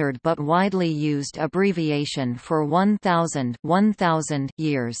non-standard but widely used abbreviation for 1000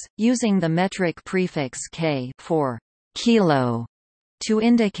 years, using the metric prefix K for kilo to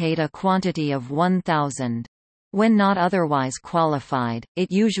indicate a quantity of 1000. When not otherwise qualified,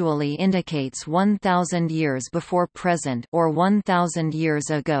 it usually indicates 1000 years before present or 1000 years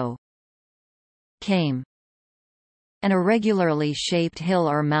ago. Kame. An irregularly shaped hill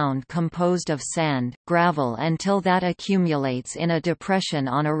or mound composed of sand, gravel until that accumulates in a depression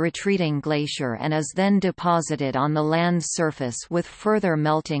on a retreating glacier and is then deposited on the land's surface with further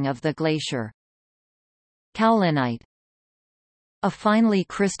melting of the glacier. Kaolinite. A finely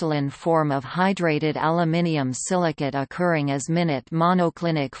crystalline form of hydrated aluminium silicate occurring as minute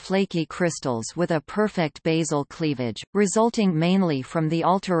monoclinic flaky crystals with a perfect basal cleavage, resulting mainly from the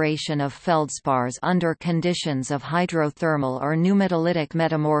alteration of feldspars under conditions of hydrothermal or numetallitic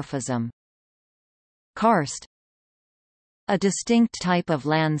metamorphism. Karst. A distinct type of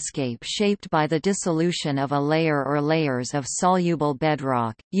landscape shaped by the dissolution of a layer or layers of soluble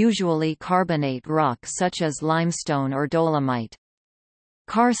bedrock, usually carbonate rock such as limestone or dolomite.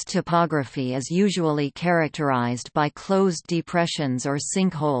 Karst topography is usually characterized by closed depressions or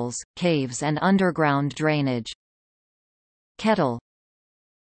sinkholes, caves and underground drainage. Kettle.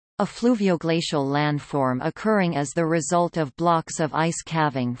 A fluvioglacial landform occurring as the result of blocks of ice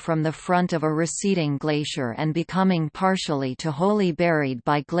calving from the front of a receding glacier and becoming partially to wholly buried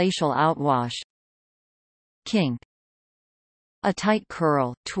by glacial outwash. Kink. A tight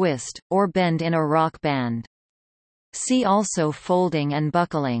curl, twist, or bend in a rock band. See also folding and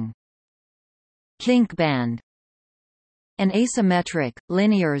buckling. Kink band. An asymmetric,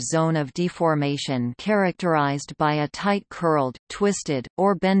 linear zone of deformation characterized by a tight curled, twisted,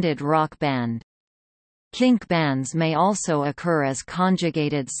 or bended rock band. Kink bands may also occur as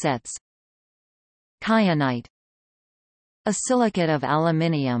conjugated sets. Kyanite. A silicate of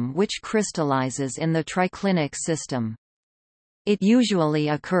aluminium which crystallizes in the triclinic system. It usually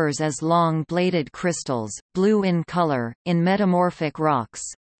occurs as long bladed crystals, blue in color, in metamorphic rocks.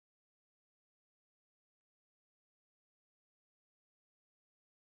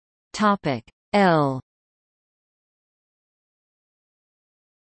 L.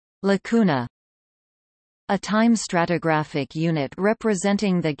 Lacuna. A time stratigraphic unit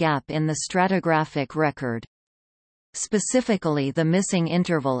representing the gap in the stratigraphic record. specifically the missing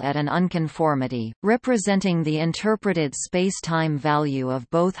interval at an unconformity, representing the interpreted space-time value of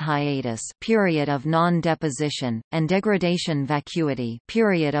both hiatus period of non-deposition, and degradation vacuity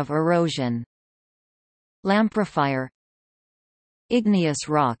period of erosion. Lamprifier. Igneous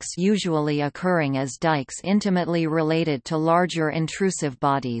rocks usually occurring as dikes intimately related to larger intrusive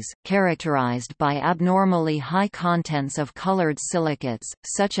bodies, characterized by abnormally high contents of colored silicates,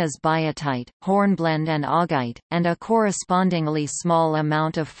 such as biotite, hornblende and augite, and a correspondingly small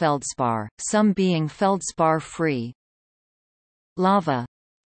amount of feldspar, some being feldspar-free. Lava.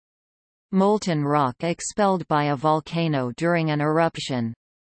 Molten rock expelled by a volcano during an eruption.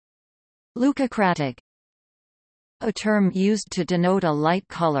 Leucocratic. A term used to denote a light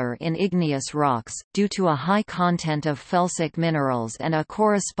color in igneous rocks, due to a high content of felsic minerals and a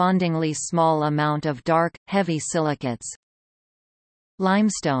correspondingly small amount of dark, heavy silicates.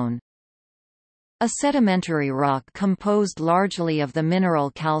 Limestone. A sedimentary rock composed largely of the mineral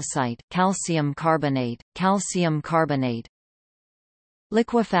calcite, calcium carbonate, calcium carbonate.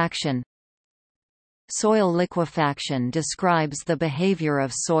 Liquefaction. Soil liquefaction describes the behavior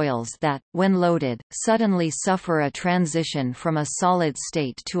of soils that, when loaded, suddenly suffer a transition from a solid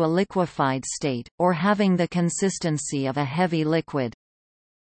state to a liquefied state, or having the consistency of a heavy liquid.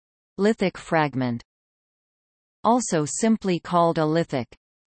 Lithic fragment. Also simply called a lithic.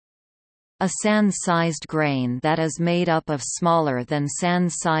 A sand-sized grain that is made up of smaller than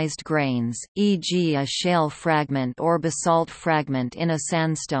sand-sized grains, e.g. a shale fragment or basalt fragment in a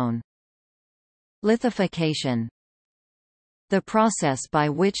sandstone. Lithification. The process by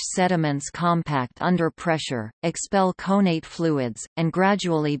which sediments compact under pressure, expel connate fluids, and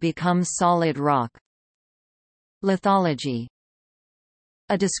gradually become solid rock. Lithology.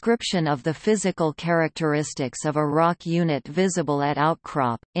 A description of the physical characteristics of a rock unit visible at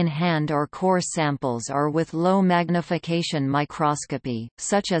outcrop, in hand or core samples or with low magnification microscopy,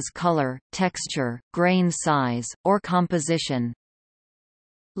 such as color, texture, grain size, or composition.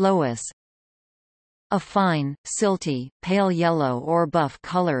 Loess. A fine, silty, pale yellow or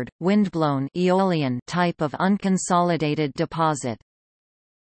buff-colored, windblown aeolian type of unconsolidated deposit.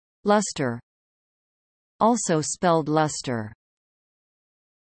 Luster. Also spelled luster.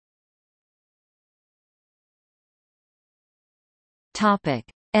 Topic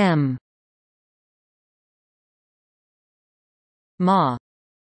M. Ma.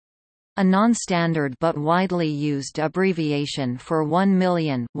 A non-standard but widely used abbreviation for 1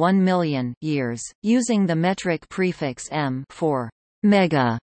 million years, using the metric prefix m for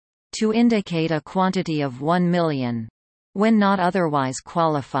mega to indicate a quantity of 1 million. When not otherwise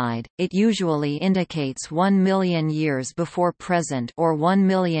qualified, it usually indicates 1 million years before present or 1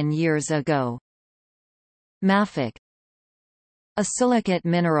 million years ago. Mafic. A silicate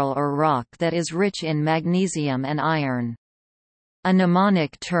mineral or rock that is rich in magnesium and iron. A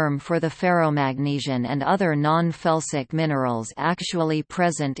mnemonic term for the ferromagnesian and other non-felsic minerals actually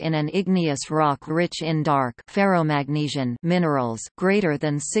present in an igneous rock rich in dark ferromagnesian minerals greater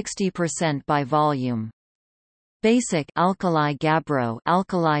than 60% by volume. Basic alkali gabbro,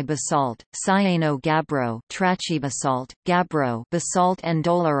 alkali basalt, cyano gabbro, trachybasalt, gabbro basalt and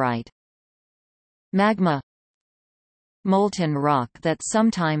dolerite. Magma. Molten rock that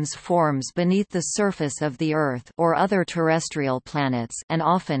sometimes forms beneath the surface of the Earth or other terrestrial planets and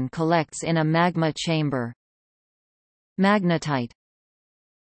often collects in a magma chamber. Magnetite.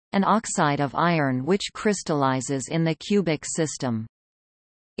 An oxide of iron which crystallizes in the cubic system.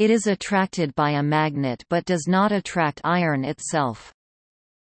 It is attracted by a magnet but does not attract iron itself.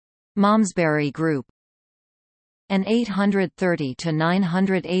 Malmesbury group. An 830 to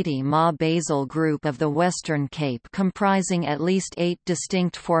 980 Ma basal group of the Western Cape comprising at least 8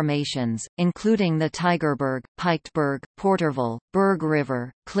 distinct formations, including the Tygerberg, Pikeberg, Porterville, Berg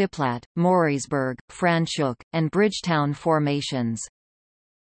River, Klipplaat, Maurisburg, Franschhoek, and Bridgetown formations.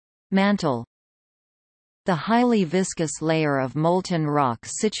 Mantle. The highly viscous layer of molten rock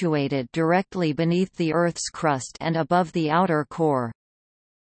situated directly beneath the Earth's crust and above the outer core.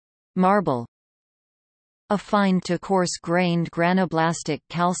 Marble. A fine to coarse-grained granoblastic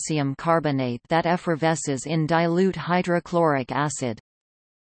calcium carbonate that effervesces in dilute hydrochloric acid.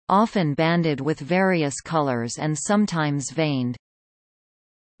 Often banded with various colors and sometimes veined.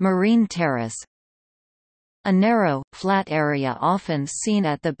 Marine terrace. A narrow, flat area often seen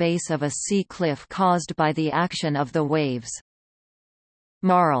at the base of a sea cliff caused by the action of the waves.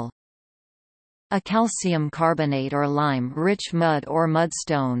 Marl. A calcium carbonate or lime-rich mud or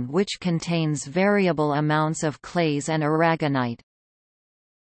mudstone which contains variable amounts of clays and aragonite.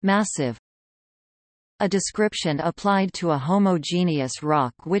 Massive. A description applied to a homogeneous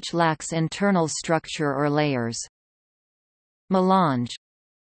rock which lacks internal structure or layers. Melange.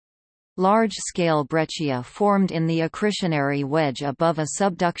 Large-scale breccia formed in the accretionary wedge above a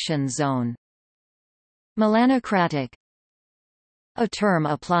subduction zone. Melanocratic. A term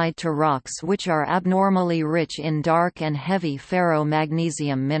applied to rocks which are abnormally rich in dark and heavy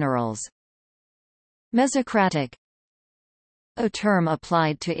ferro-magnesium minerals. Mesocratic. A term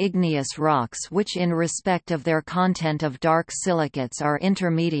applied to igneous rocks which in respect of their content of dark silicates are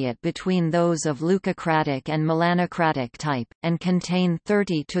intermediate between those of leucocratic and melanocratic type, and contain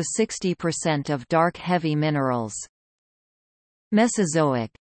 30 to 60% of dark heavy minerals.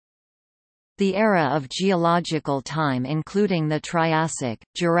 Mesozoic. The era of geological time including the Triassic,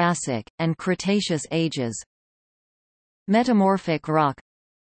 Jurassic, and Cretaceous ages. Metamorphic rock.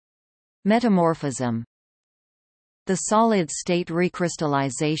 Metamorphism. The solid-state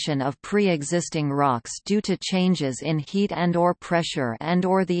recrystallization of pre-existing rocks due to changes in heat and/or pressure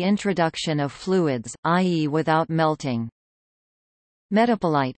and/or the introduction of fluids, i.e. without melting.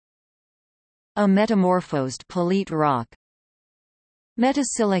 Metapolite. A metamorphosed polite rock.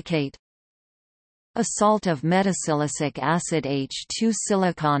 Metasilicate. A salt of metasilicic acid H2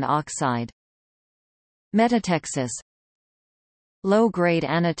 silicon oxide. Metatexis. Low-grade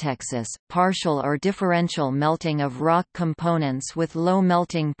anatexis, partial or differential melting of rock components with low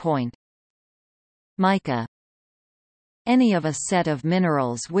melting point. Mica. Any of a set of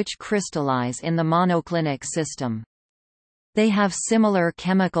minerals which crystallize in the monoclinic system. They have similar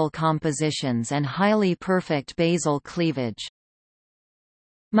chemical compositions and highly perfect basal cleavage.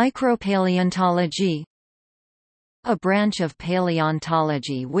 Micropaleontology. A branch of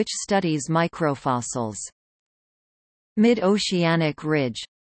paleontology which studies microfossils. Mid-oceanic ridge.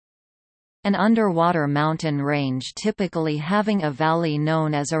 An underwater mountain range typically having a valley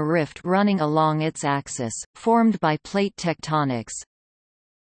known as a rift running along its axis, formed by plate tectonics.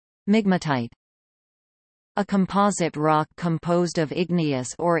 Migmatite. A composite rock composed of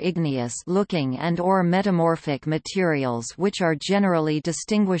igneous or igneous-looking and/or metamorphic materials which are generally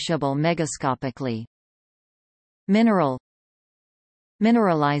distinguishable megascopically. Mineral.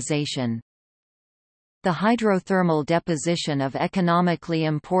 Mineralization. The hydrothermal deposition of economically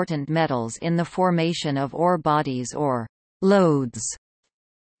important metals in the formation of ore bodies or lodes.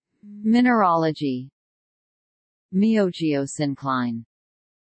 Mineralogy. Meogeosyncline.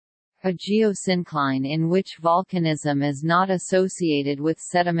 A geosyncline in which volcanism is not associated with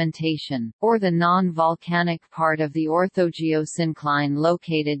sedimentation, or the non-volcanic part of the orthogeosyncline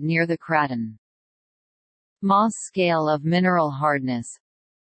located near the craton. Mohs scale of mineral hardness.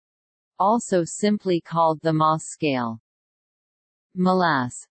 Also simply called the Mohs scale.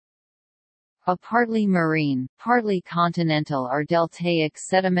 Molasse. A partly marine, partly continental or deltaic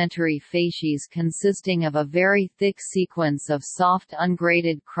sedimentary facies consisting of a very thick sequence of soft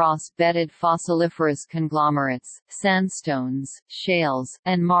ungraded cross-bedded fossiliferous conglomerates, sandstones, shales,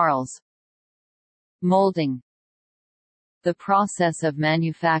 and marls. Molding. The process of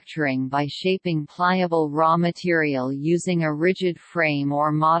manufacturing by shaping pliable raw material using a rigid frame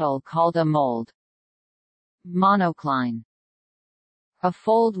or model called a mold. Monocline. A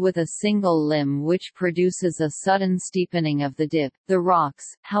fold with a single limb which produces a sudden steepening of the dip, the rocks,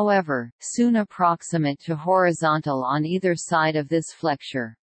 however, soon approximate to horizontal on either side of this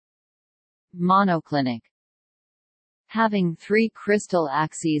flexure. Monoclinic. Having three crystal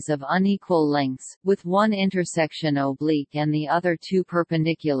axes of unequal lengths, with one intersection oblique and the other two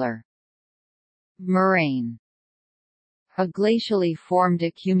perpendicular. Moraine. A glacially formed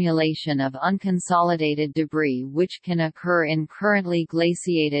accumulation of unconsolidated debris which can occur in currently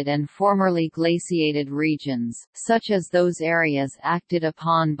glaciated and formerly glaciated regions, such as those areas acted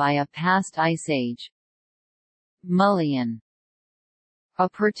upon by a past ice age. Mullion. A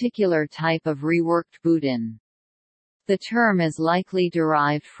particular type of reworked boudin. The term is likely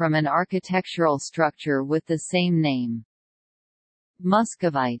derived from an architectural structure with the same name.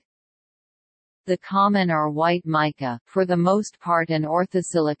 Muscovite. The common or white mica, for the most part an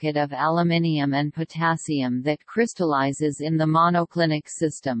orthosilicate of aluminium and potassium that crystallizes in the monoclinic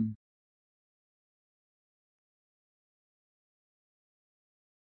system.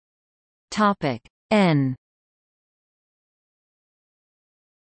 N.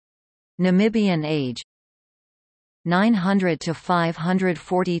 Namibian age 900 to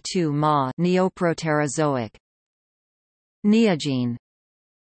 542 Ma Neoproterozoic. Neogene.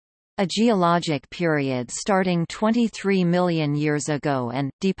 A geologic period starting 23 million years ago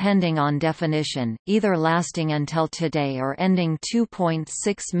and, depending on definition, either lasting until today or ending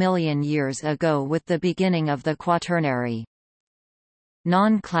 2.6 million years ago with the beginning of the Quaternary.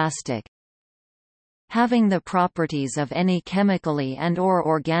 Non-clastic. having the properties of any chemically and/or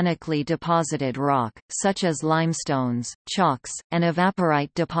organically deposited rock, such as limestones, chalks, and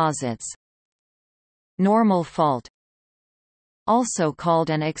evaporite deposits. Normal fault, also called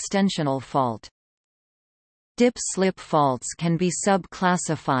an extensional fault. Dip-slip faults can be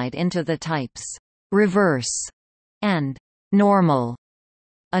sub-classified into the types reverse and normal.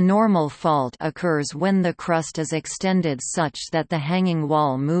 A normal fault occurs when the crust is extended such that the hanging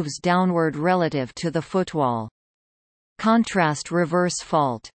wall moves downward relative to the footwall. Contrast reverse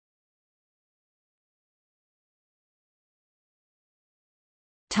fault.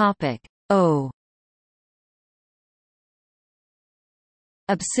 Topic O.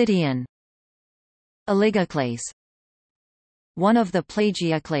 Obsidian. Oligoclase. One of the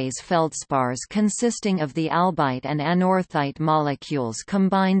plagioclase feldspars consisting of the albite and anorthite molecules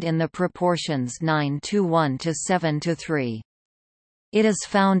combined in the proportions 9:1 to 7:3. It is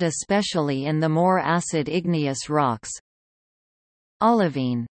found especially in the more acid igneous rocks.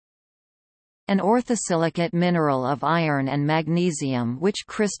 Olivine. An orthosilicate mineral of iron and magnesium which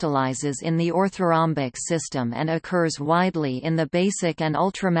crystallizes in the orthorhombic system and occurs widely in the basic and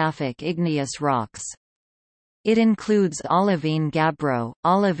ultramafic igneous rocks. It includes olivine gabbro,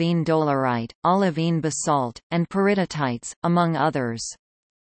 olivine dolerite, olivine basalt, and periddotites, among others.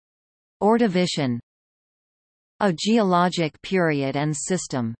 Ordovician. A geologic period and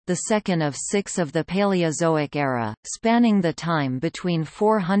system, the second of 6 of the Paleozoic era, spanning the time between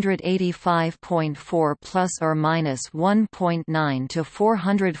 485.4 plus or minus 1.9 to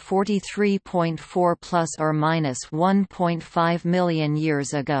 443.4 plus or minus 1.5 million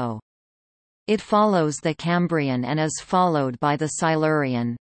years ago. It follows the Cambrian and is followed by the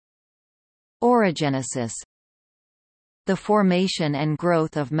Silurian. Orogenesis. The formation and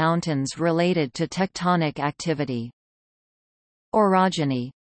growth of mountains related to tectonic activity. Orogeny.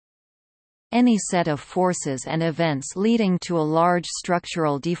 Any set of forces and events leading to a large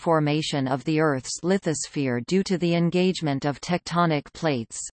structural deformation of the Earth's lithosphere due to the engagement of tectonic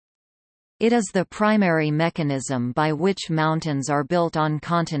plates. It is the primary mechanism by which mountains are built on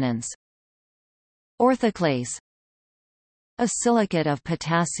continents. Orthoclase. A silicate of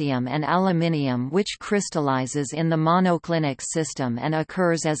potassium and aluminium which crystallizes in the monoclinic system and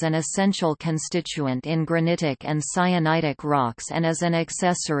occurs as an essential constituent in granitic and syenitic rocks and as an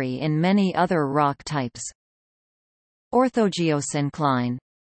accessory in many other rock types. Orthogeosyncline.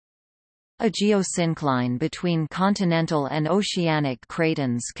 A geosyncline between continental and oceanic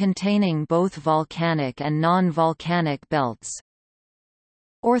cratons containing both volcanic and non-volcanic belts.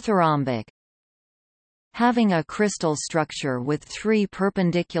 Orthorhombic. Having a crystal structure with 3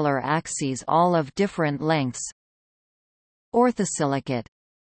 perpendicular axes all of different lengths. Orthosilicate.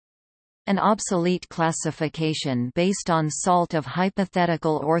 An obsolete classification based on salt of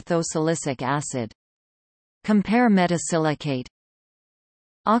hypothetical orthosilicic acid. Compare metasilicate.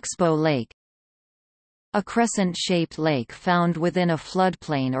 Oxbow Lake. A crescent-shaped lake found within a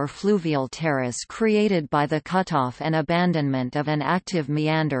floodplain or fluvial terrace created by the cutoff and abandonment of an active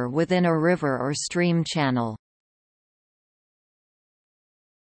meander within a river or stream channel.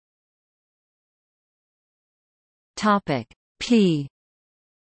 P.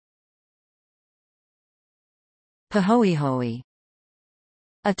 Pahoehoe.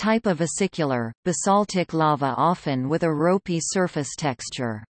 A type of acicular, basaltic lava often with a ropey surface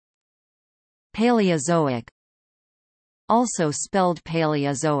texture. Paleozoic. Also spelled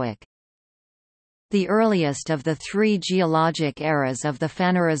Paleozoic. The earliest of the 3 geologic eras of the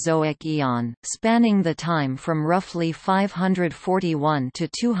Phanerozoic eon, spanning the time from roughly 541 to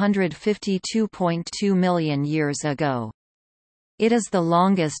 252.2 million years ago. It is the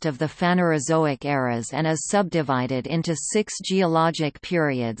longest of the Phanerozoic eras and is subdivided into 6 geologic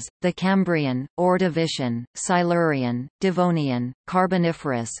periods: the Cambrian, Ordovician, Silurian, Devonian,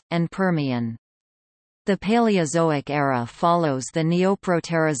 Carboniferous, and Permian. The Paleozoic era follows the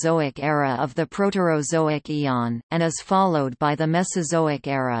Neoproterozoic era of the Proterozoic eon, and is followed by the Mesozoic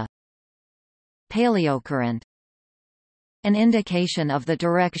era. Paleocurrent. An indication of the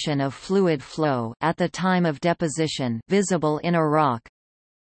direction of fluid flow at the time of deposition visible in a rock.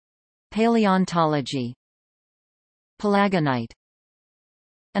 Paleontology. Palagonite.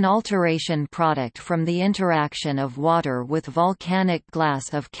 An alteration product from the interaction of water with volcanic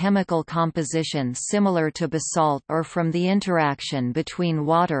glass of chemical composition similar to basalt or from the interaction between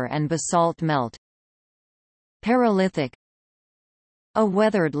water and basalt melt. Paralithic. A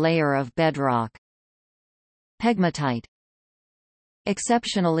weathered layer of bedrock. Pegmatite.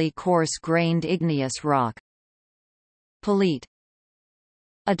 Exceptionally coarse-grained igneous rock. Polite.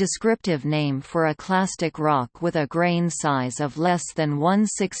 A descriptive name for a clastic rock with a grain size of less than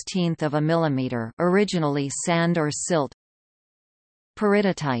 1/16 of a millimeter, originally sand or silt.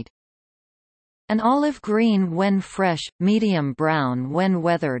 Peridotite. An olive green when fresh, medium brown when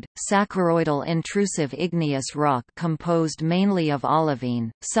weathered, saccharoidal intrusive igneous rock composed mainly of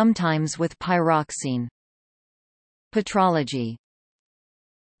olivine, sometimes with pyroxene. Petrology.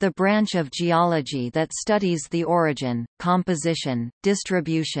 The branch of geology that studies the origin, composition,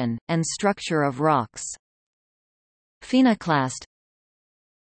 distribution, and structure of rocks. Phenoclast.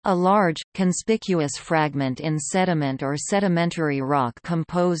 A large, conspicuous fragment in sediment or sedimentary rock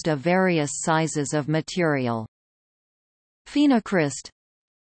composed of various sizes of material. Phenocryst.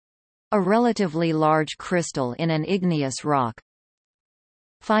 A relatively large crystal in an igneous rock.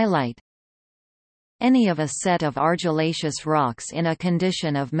 Phyllite. Any of a set of argillaceous rocks in a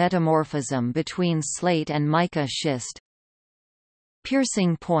condition of metamorphism between slate and mica schist.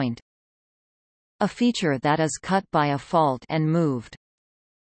 Piercing point. A feature that is cut by a fault and moved.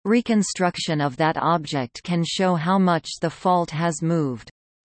 Reconstruction of that object can show how much the fault has moved.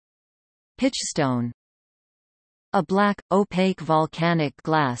 Pitchstone. A black, opaque volcanic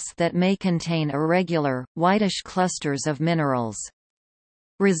glass that may contain irregular, whitish clusters of minerals.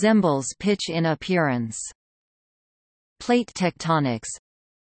 Resembles pitch in appearance. Plate tectonics.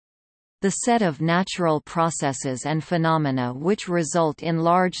 The set of natural processes and phenomena which result in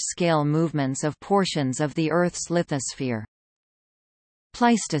large-scale movements of portions of the Earth's lithosphere.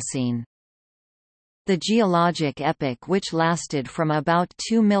 Pleistocene. The geologic epoch which lasted from about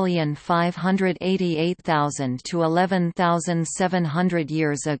 2,588,000 to 11,700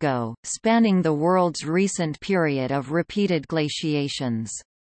 years ago, spanning the world's recent period of repeated glaciations.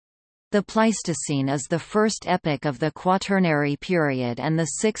 The Pleistocene is the first epoch of the Quaternary period and the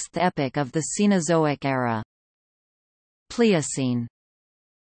sixth epoch of the Cenozoic era. Pliocene.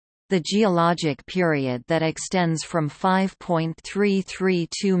 The geologic period that extends from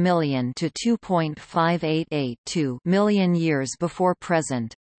 5.332 million to 2.5882 million years before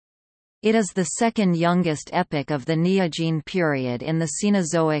present. It is the second youngest epoch of the Neogene period in the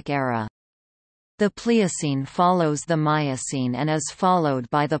Cenozoic era. The Pliocene follows the Miocene and is followed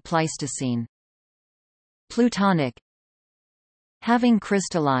by the Pleistocene. Plutonic. Having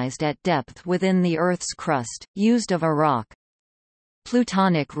crystallized at depth within the Earth's crust, used of a rock.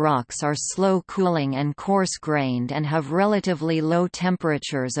 Plutonic rocks are slow-cooling and coarse-grained and have relatively low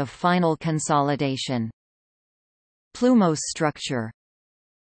temperatures of final consolidation. Plumose structure.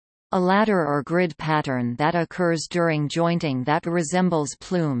 A ladder or grid pattern that occurs during jointing that resembles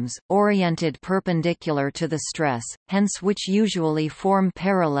plumes, oriented perpendicular to the stress, hence which usually form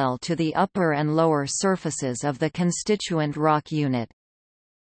parallel to the upper and lower surfaces of the constituent rock unit.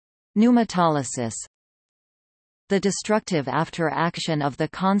 Pneumatolysis. The destructive after-action of the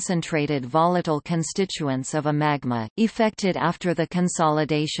concentrated volatile constituents of a magma, effected after the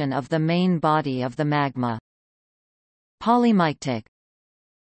consolidation of the main body of the magma. Polymictic.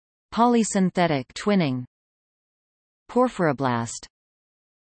 Polysynthetic twinning. Porphyroblast.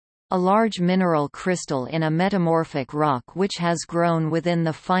 A large mineral crystal in a metamorphic rock which has grown within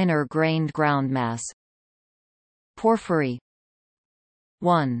the finer-grained groundmass. Porphyry.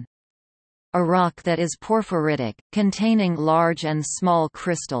 1. A rock that is porphyritic, containing large and small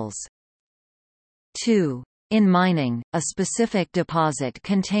crystals. 2. In mining, a specific deposit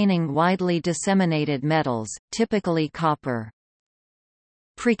containing widely disseminated metals, typically copper.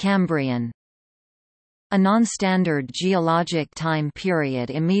 Precambrian. A non-standard geologic time period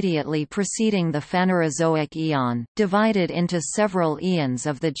immediately preceding the Phanerozoic eon, divided into several eons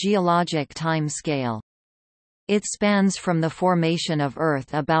of the geologic time scale. It spans from the formation of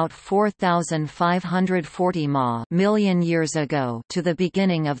Earth about 4,540 million years ago to the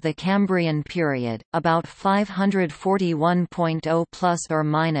beginning of the Cambrian period, about 541.0 plus or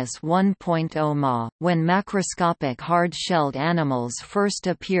minus 1.0 ma, when macroscopic hard-shelled animals first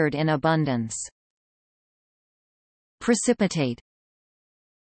appeared in abundance. Precipitate.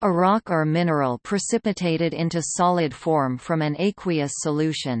 A rock or mineral precipitated into solid form from an aqueous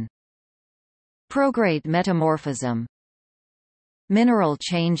solution. Prograde metamorphism. Mineral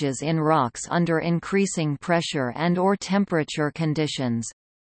changes in rocks under increasing pressure and or temperature conditions.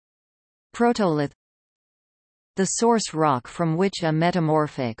 Protolith. The source rock from which a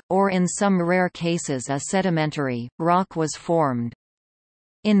metamorphic, or in some rare cases a sedimentary, rock was formed.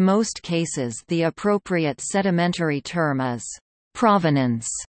 In most cases the appropriate sedimentary term is provenance,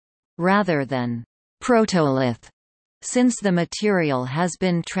 rather than protolith, since the material has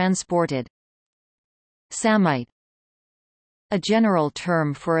been transported. Samite. A general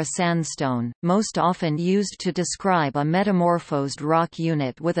term for a sandstone, most often used to describe a metamorphosed rock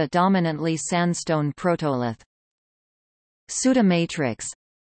unit with a dominantly sandstone protolith. Pseudomatrix.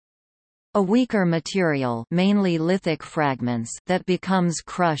 A weaker material, mainly lithic fragments, that becomes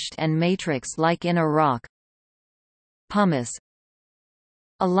crushed and matrix-like in a rock. Pumice.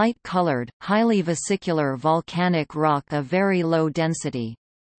 A light-colored, highly vesicular volcanic rock of very low density.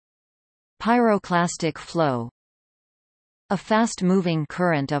 Pyroclastic flow. A fast-moving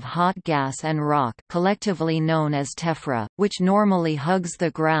current of hot gas and rock, collectively known as tephra, which normally hugs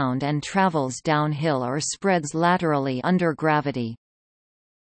the ground and travels downhill or spreads laterally under gravity.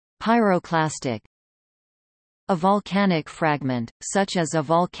 Pyroclastic. A volcanic fragment, such as a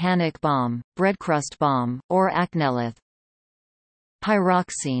volcanic bomb, breadcrust bomb, or acnelith.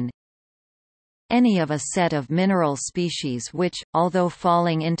 Pyroxene. Any of a set of mineral species which, although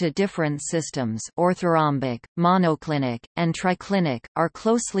falling into different systems orthorhombic, monoclinic, and triclinic, are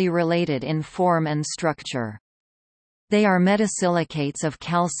closely related in form and structure. They are metasilicates of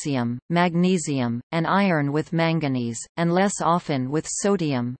calcium, magnesium, and iron with manganese, and less often with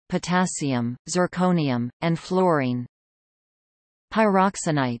sodium, potassium, zirconium, and fluorine.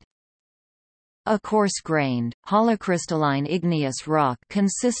 Pyroxenite. A coarse-grained, holocrystalline igneous rock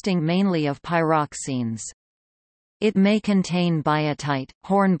consisting mainly of pyroxenes. It may contain biotite,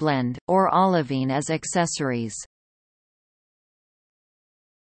 hornblende, or olivine as accessories.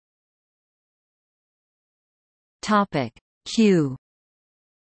 Q.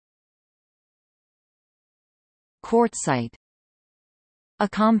 Quartzite. A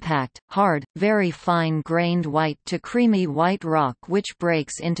compact, hard, very fine-grained white to creamy white rock which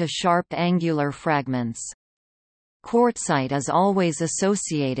breaks into sharp angular fragments. Quartzite is always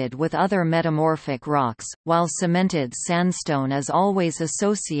associated with other metamorphic rocks, while cemented sandstone is always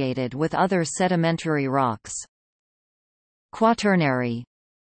associated with other sedimentary rocks. Quaternary.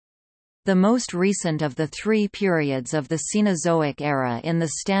 The most recent of the three periods of the Cenozoic era in the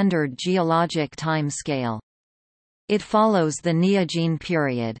standard geologic time scale. It follows the Neogene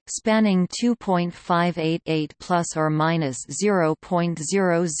period, spanning 2.588 plus or minus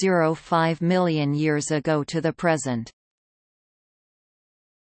 0.005 million years ago to the present.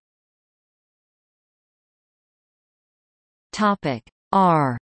 Topic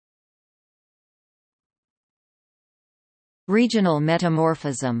R. Regional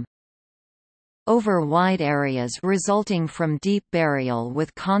metamorphism. Over wide areas resulting from deep burial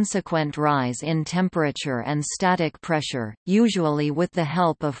with consequent rise in temperature and static pressure, usually with the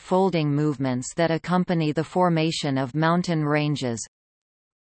help of folding movements that accompany the formation of mountain ranges.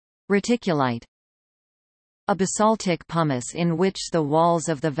 Reticulite. A basaltic pumice in which the walls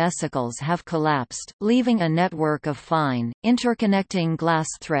of the vesicles have collapsed, leaving a network of fine, interconnecting glass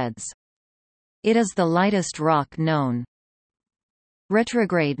threads. It is the lightest rock known.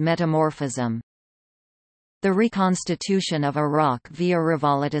 Retrograde metamorphism. The reconstitution of a rock via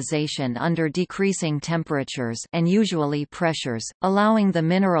revolatilization under decreasing temperatures and usually pressures, allowing the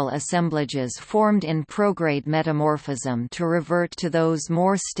mineral assemblages formed in prograde metamorphism to revert to those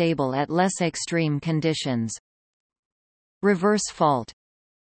more stable at less extreme conditions. Reverse fault.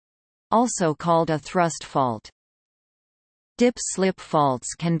 Also called a thrust fault. Dip-slip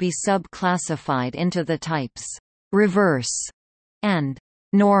faults can be sub-classified into the types reverse and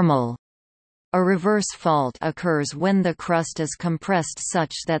normal. A reverse fault occurs when the crust is compressed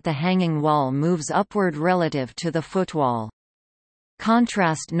such that the hanging wall moves upward relative to the footwall.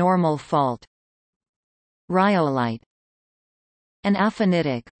 Contrast normal fault. Rhyolite. An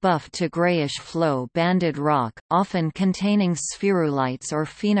aphanitic, buff to grayish flow banded rock, often containing spherulites or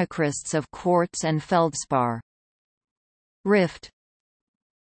phenocrysts of quartz and feldspar. Rift.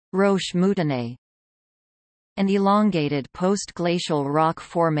 Roche-moutonné. An elongated post-glacial rock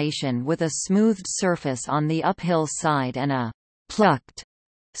formation with a smoothed surface on the uphill side and a plucked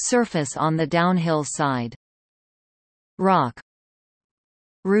surface on the downhill side. Rock.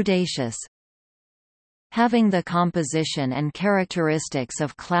 Rudaceous. Having the composition and characteristics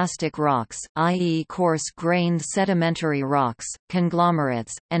of clastic rocks, i.e. coarse-grained sedimentary rocks,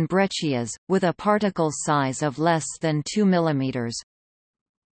 conglomerates, and breccias, with a particle size of less than 2 mm.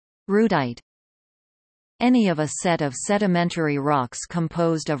 Rudite. Any of a set of sedimentary rocks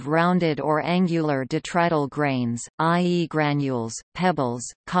composed of rounded or angular detrital grains, i.e. granules, pebbles,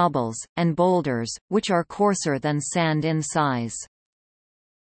 cobbles, and boulders, which are coarser than sand in size.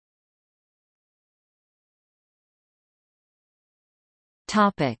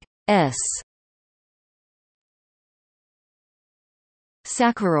 S.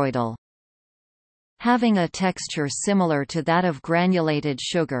 Saccharoidal. Having a texture similar to that of granulated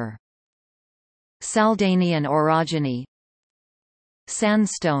sugar. Saldanian orogeny.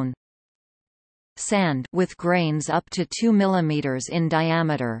 Sandstone. Sand with grains up to 2 mm in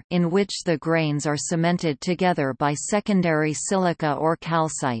diameter, in which the grains are cemented together by secondary silica or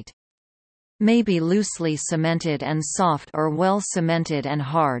calcite. May be loosely cemented and soft or well cemented and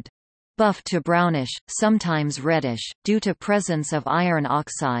hard. Buff to brownish, sometimes reddish, due to presence of iron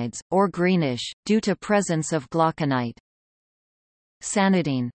oxides, or greenish, due to presence of glauconite.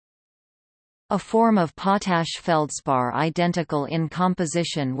 Sanidine. A form of potash feldspar identical in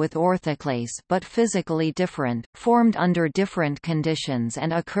composition with orthoclase but physically different, formed under different conditions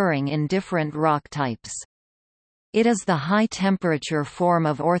and occurring in different rock types. It is the high-temperature form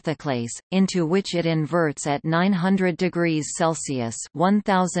of orthoclase, into which it inverts at 900 degrees Celsius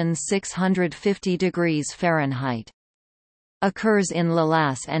 (1650 degrees Fahrenheit). Occurs in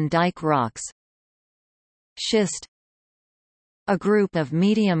lavas and dike rocks. Schist. A group of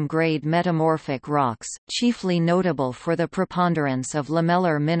medium-grade metamorphic rocks, chiefly notable for the preponderance of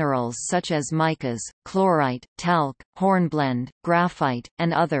lamellar minerals such as micas, chlorite, talc, hornblende, graphite,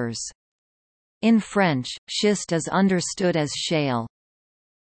 and others. In French, schist is understood as shale.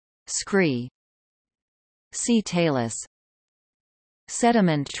 Scree. See talus.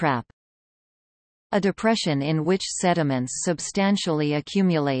 Sediment trap. A depression in which sediments substantially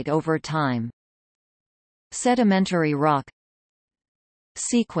accumulate over time. Sedimentary rock.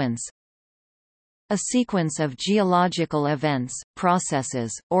 Sequence. A sequence of geological events,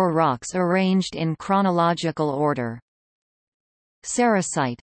 processes, or rocks arranged in chronological order.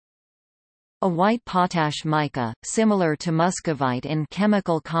 Sericite. A white potash mica, similar to muscovite in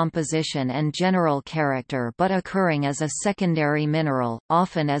chemical composition and general character but occurring as a secondary mineral,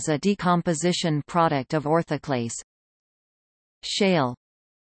 often as a decomposition product of orthoclase. Shale.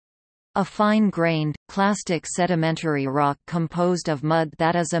 A fine-grained, clastic sedimentary rock composed of mud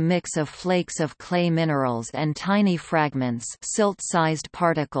that is a mix of flakes of clay minerals and tiny fragments, silt-sized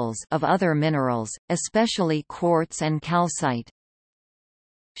particles of other minerals, especially quartz and calcite.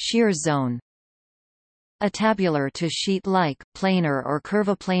 Shear zone. A tabular to sheet-like, planar or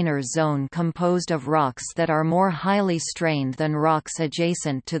curviplanar zone composed of rocks that are more highly strained than rocks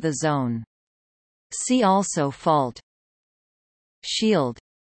adjacent to the zone. See also fault. Shield.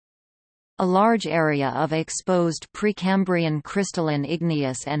 A large area of exposed Precambrian crystalline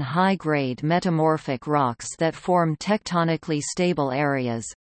igneous and high-grade metamorphic rocks that form tectonically stable areas.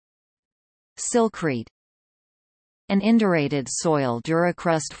 Silcrete. An indurated soil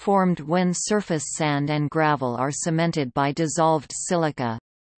duricrust formed when surface sand and gravel are cemented by dissolved silica.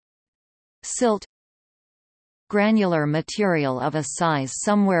 Silt. Granular material of a size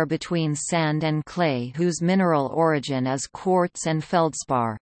somewhere between sand and clay whose mineral origin is quartz and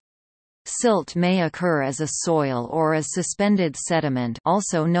feldspar. Silt may occur as a soil or as suspended sediment,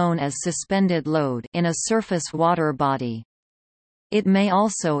 also known as suspended load, in a surface water body. It may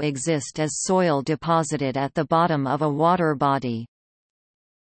also exist as soil deposited at the bottom of a water body.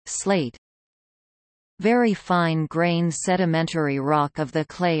 Slate. Very fine-grained sedimentary rock of the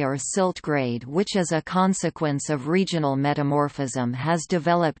clay or silt grade which as a consequence of regional metamorphism has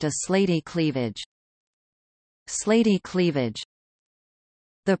developed a slaty cleavage. Slaty cleavage.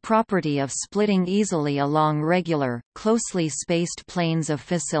 The property of splitting easily along regular, closely spaced planes of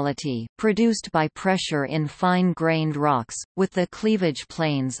facility, produced by pressure in fine-grained rocks, with the cleavage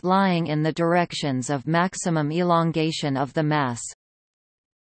planes lying in the directions of maximum elongation of the mass.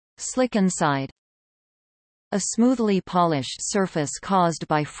 Slickenside. A smoothly polished surface caused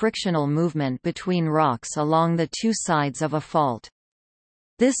by frictional movement between rocks along the two sides of a fault.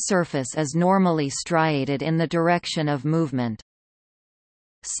 This surface is normally striated in the direction of movement.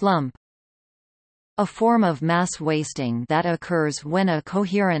 Slump. A form of mass wasting that occurs when a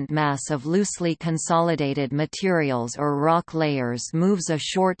coherent mass of loosely consolidated materials or rock layers moves a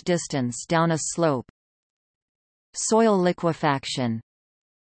short distance down a slope. Soil liquefaction.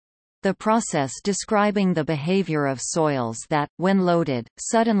 The process describing the behavior of soils that, when loaded,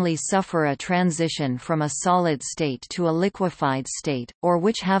 suddenly suffer a transition from a solid state to a liquefied state, or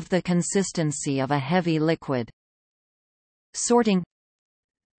which have the consistency of a heavy liquid. Sorting.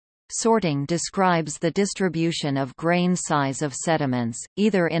 Sorting describes the distribution of grain size of sediments,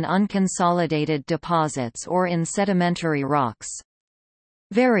 either in unconsolidated deposits or in sedimentary rocks.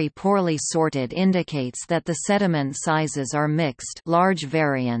 Very poorly sorted indicates that the sediment sizes are mixed, large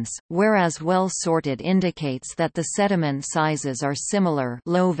variance, whereas well sorted indicates that the sediment sizes are similar,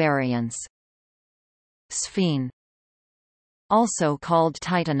 low variance. Sphene. Also called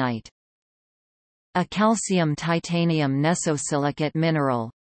titanite. A calcium-titanium nesosilicate mineral.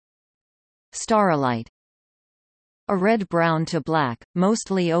 Starolite. A red-brown to black,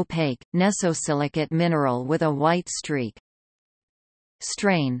 mostly opaque, nesosilicate mineral with a white streak.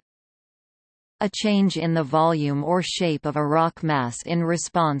 Strain. A change in the volume or shape of a rock mass in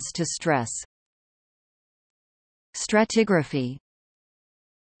response to stress. Stratigraphy.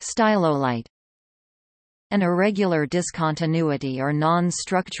 Stylolite. An irregular discontinuity or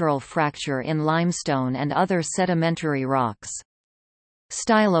non-structural fracture in limestone and other sedimentary rocks.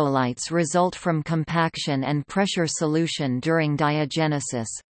 Stylolites result from compaction and pressure solution during diagenesis.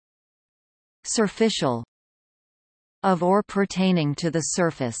 Surficial. Of or pertaining to the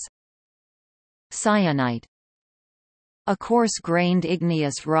surface. Syenite. A coarse-grained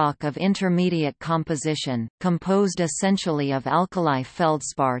igneous rock of intermediate composition, composed essentially of alkali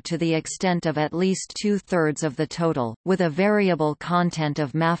feldspar to the extent of at least 2/3 of the total, with a variable content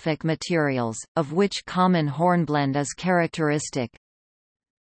of mafic materials, of which common hornblende is characteristic.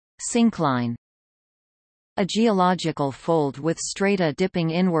 Syncline. A geological fold with strata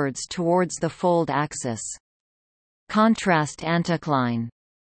dipping inwards towards the fold axis. Contrast anticline.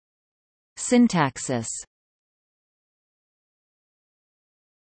 Syntaxis.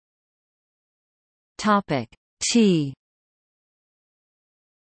 T.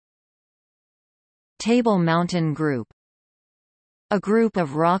 Table Mountain Group. A group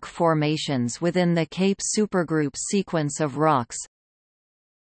of rock formations within the Cape supergroup sequence of rocks.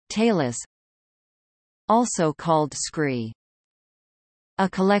 Talus. Also called scree. A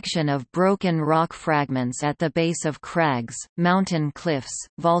collection of broken rock fragments at the base of crags, mountain cliffs,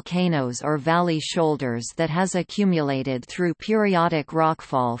 volcanoes or valley shoulders that has accumulated through periodic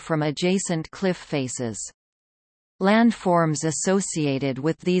rockfall from adjacent cliff faces. Landforms associated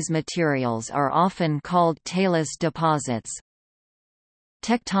with these materials are often called talus deposits.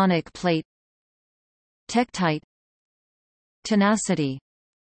 Tectonic plate. Tektite. Tenacity.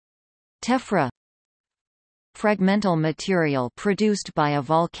 Tephra. Fragmental material produced by a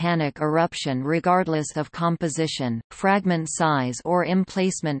volcanic eruption regardless of composition, fragment size or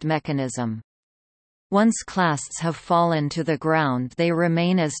emplacement mechanism. Once clasts have fallen to the ground, they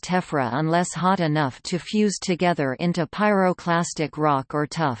remain as tephra unless hot enough to fuse together into pyroclastic rock or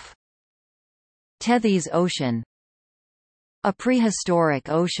tuff. Tethys Ocean. A prehistoric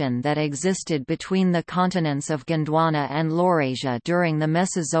ocean that existed between the continents of Gondwana and Laurasia during the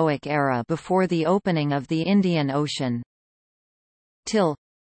Mesozoic era before the opening of the Indian Ocean. Till.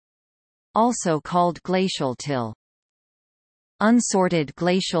 Also called glacial till. Unsorted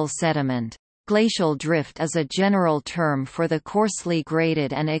glacial sediment. Glacial drift is a general term for the coarsely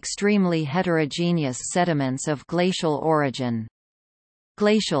graded and extremely heterogeneous sediments of glacial origin.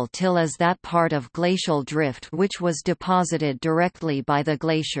 Glacial till is that part of glacial drift which was deposited directly by the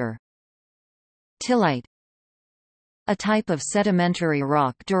glacier. Tillite. A type of sedimentary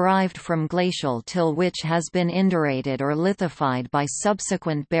rock derived from glacial till which has been indurated or lithified by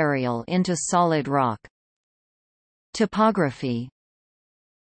subsequent burial into solid rock. Topography.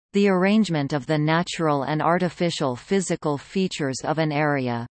 The arrangement of the natural and artificial physical features of an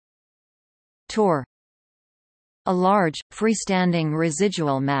area. Tor. A large, freestanding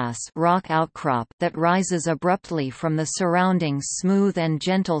residual mass rock outcrop that rises abruptly from the surrounding smooth and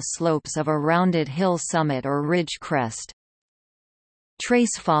gentle slopes of a rounded hill summit or ridge crest.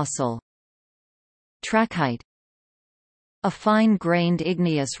 Trace fossil. Trachyte. A fine-grained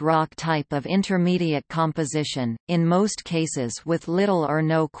igneous rock type of intermediate composition, in most cases with little or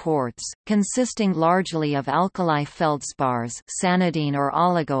no quartz, consisting largely of alkali feldspars sanidine or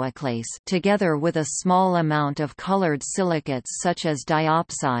oligooclase together with a small amount of colored silicates such as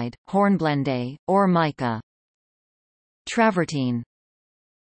diopside, hornblende, or mica. Travertine.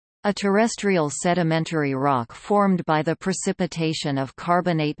 A terrestrial sedimentary rock formed by the precipitation of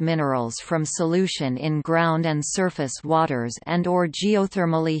carbonate minerals from solution in ground and surface waters and or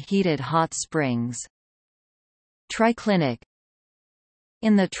geothermally heated hot springs. Triclinic.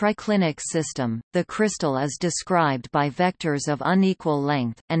 In the triclinic system, the crystal is described by vectors of unequal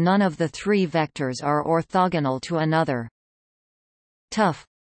length, and none of the three vectors are orthogonal to another. Tuff.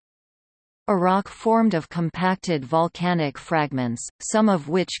 A rock formed of compacted volcanic fragments, some of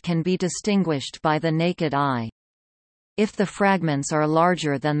which can be distinguished by the naked eye. If the fragments are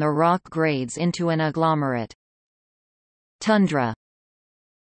larger than the rock grades into an agglomerate. Tundra.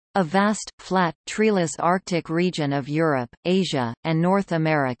 A vast, flat, treeless Arctic region of Europe, Asia, and North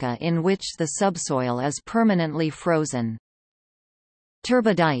America in which the subsoil is permanently frozen.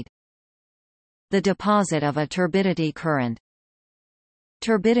 Turbidite. The deposit of a turbidity current.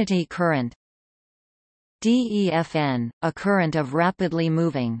 Turbidity current. DEFN, a current of rapidly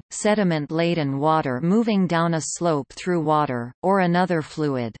moving, sediment-laden water moving down a slope through water, or another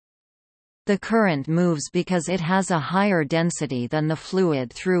fluid. The current moves because it has a higher density than the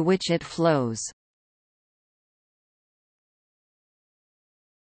fluid through which it flows.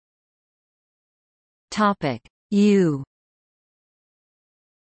 Topic U.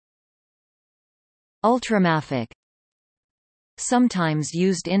 Ultramafic. Sometimes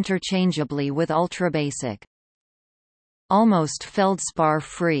used interchangeably with ultrabasic. Almost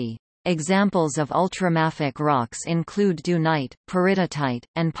feldspar-free. Examples of ultramafic rocks include dunite, peridotite,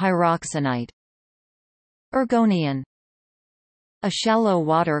 and pyroxenite. Ergonian. A shallow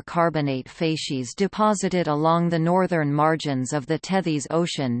water carbonate facies deposited along the northern margins of the Tethys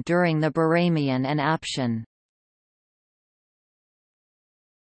Ocean during the Barremian and Aptian.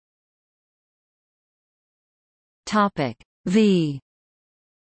 V.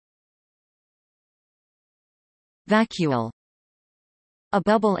 Vacuole. A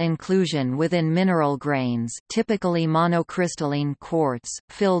bubble inclusion within mineral grains, typically monocrystalline quartz,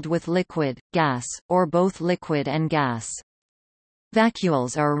 filled with liquid, gas, or both liquid and gas.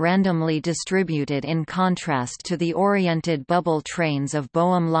 Vacuoles are randomly distributed in contrast to the oriented bubble trains of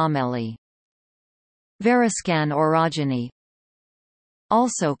Boehm lamellae. Variscan orogeny,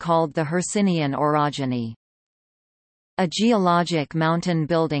 also called the Hercynian orogeny. A geologic mountain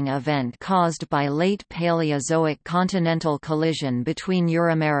building event caused by late Paleozoic continental collision between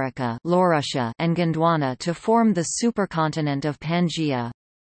Euramerica and Gondwana to form the supercontinent of Pangaea.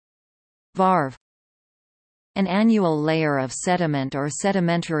 Varve. An annual layer of sediment or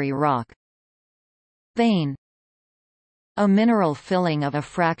sedimentary rock. Vein. A mineral filling of a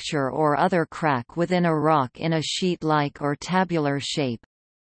fracture or other crack within a rock in a sheet-like or tabular shape.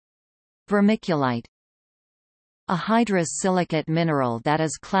 Vermiculite. A hydrous silicate mineral that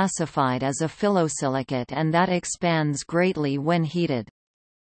is classified as a phyllosilicate and that expands greatly when heated.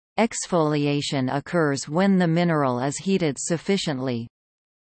 Exfoliation occurs when the mineral is heated sufficiently.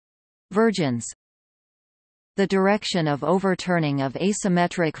 Vergence. The direction of overturning of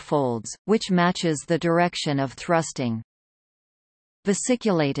asymmetric folds, which matches the direction of thrusting.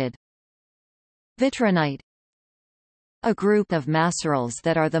 Vesiculated. Vitrinite. A group of macerals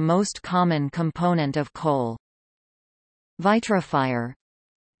that are the most common component of coal. Vitrifier.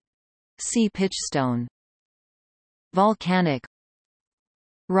 Sea pitchstone. Volcanic.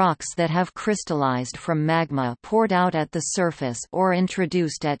 Rocks that have crystallized from magma poured out at the surface or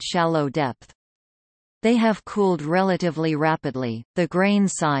introduced at shallow depth. They have cooled relatively rapidly, the grain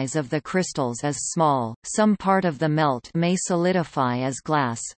size of the crystals is small, some part of the melt may solidify as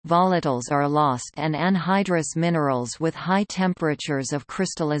glass, volatiles are lost and anhydrous minerals with high temperatures of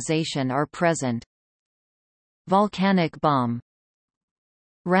crystallization are present. Volcanic bomb.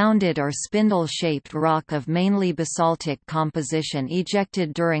 Rounded or spindle-shaped rock of mainly basaltic composition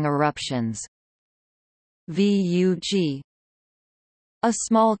ejected during eruptions. VUG. A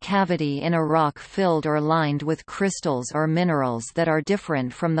small cavity in a rock filled or lined with crystals or minerals that are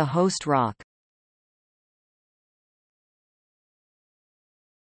different from the host rock.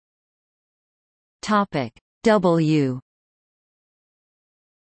 W.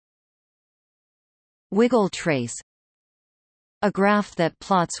 Wiggle trace. A graph that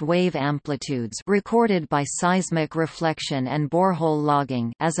plots wave amplitudes recorded by seismic reflection and borehole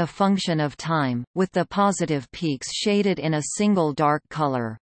logging as a function of time, with the positive peaks shaded in a single dark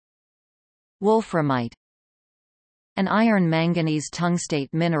color. Wolframite. An iron-manganese tungstate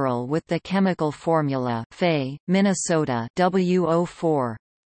mineral with the chemical formula Fe, Minnesota WO4.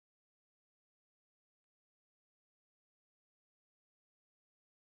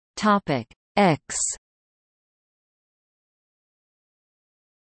 X.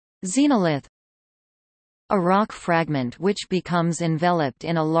 Xenolith. A rock fragment which becomes enveloped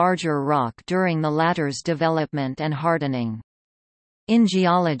in a larger rock during the latter's development and hardening. In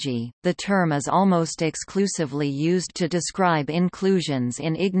geology, the term is almost exclusively used to describe inclusions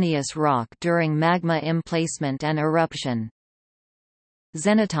in igneous rock during magma emplacement and eruption.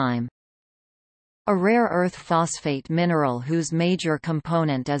 Xenotime. A rare earth phosphate mineral whose major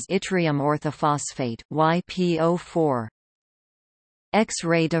component is yttrium orthophosphate YPO4.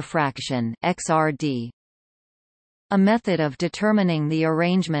 X-ray diffraction XRD. A method of determining the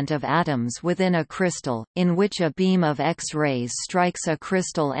arrangement of atoms within a crystal, in which a beam of X-rays strikes a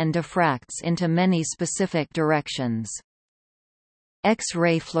crystal and diffracts into many specific directions.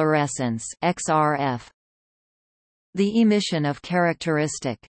 X-ray fluorescence XRF. The emission of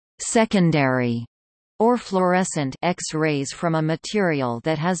characteristic secondary or fluorescent X-rays from a material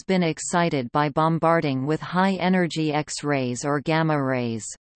that has been excited by bombarding with high-energy X-rays or gamma rays.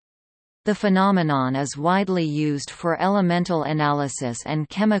 The phenomenon is widely used for elemental analysis and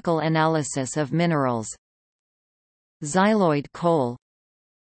chemical analysis of minerals. Xyloid coal,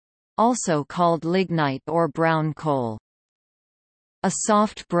 also called lignite or brown coal. A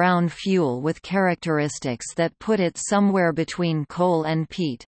soft brown fuel with characteristics that put it somewhere between coal and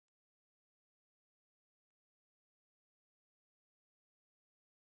peat.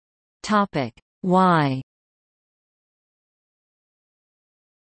 Y.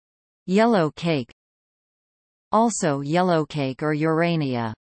 Yellow cake, also yellowcake or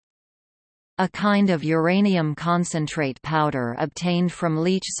urania. A kind of uranium concentrate powder obtained from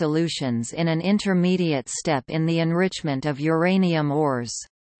leach solutions in an intermediate step in the enrichment of uranium ores.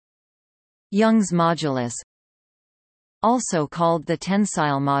 Young's modulus, also called the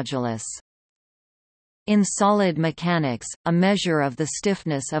tensile modulus. In solid mechanics, a measure of the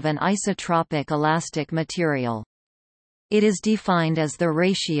stiffness of an isotropic elastic material. It is defined as the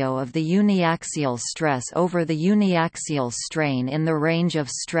ratio of the uniaxial stress over the uniaxial strain in the range of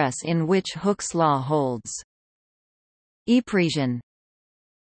stress in which Hooke's law holds. Epresian,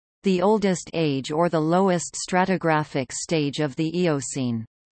 the oldest age or the lowest stratigraphic stage of the Eocene.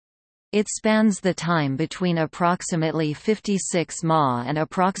 It spans the time between approximately 56 Ma and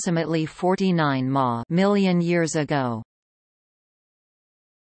approximately 49 Ma million years ago.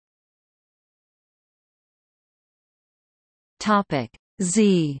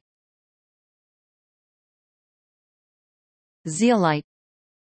 Z. Zeolite.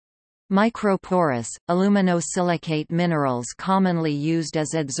 Microporous, aluminosilicate minerals commonly used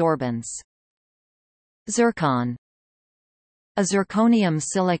as adsorbents. Zircon, a zirconium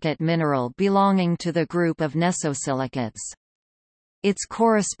silicate mineral belonging to the group of nesosilicates. Its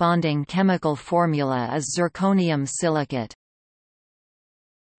corresponding chemical formula is zirconium silicate.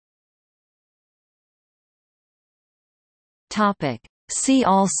 See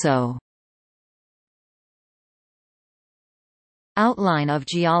also: Outline of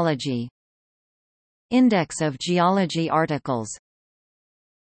geology, Index of geology articles,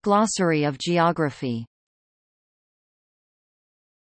 Glossary of geography.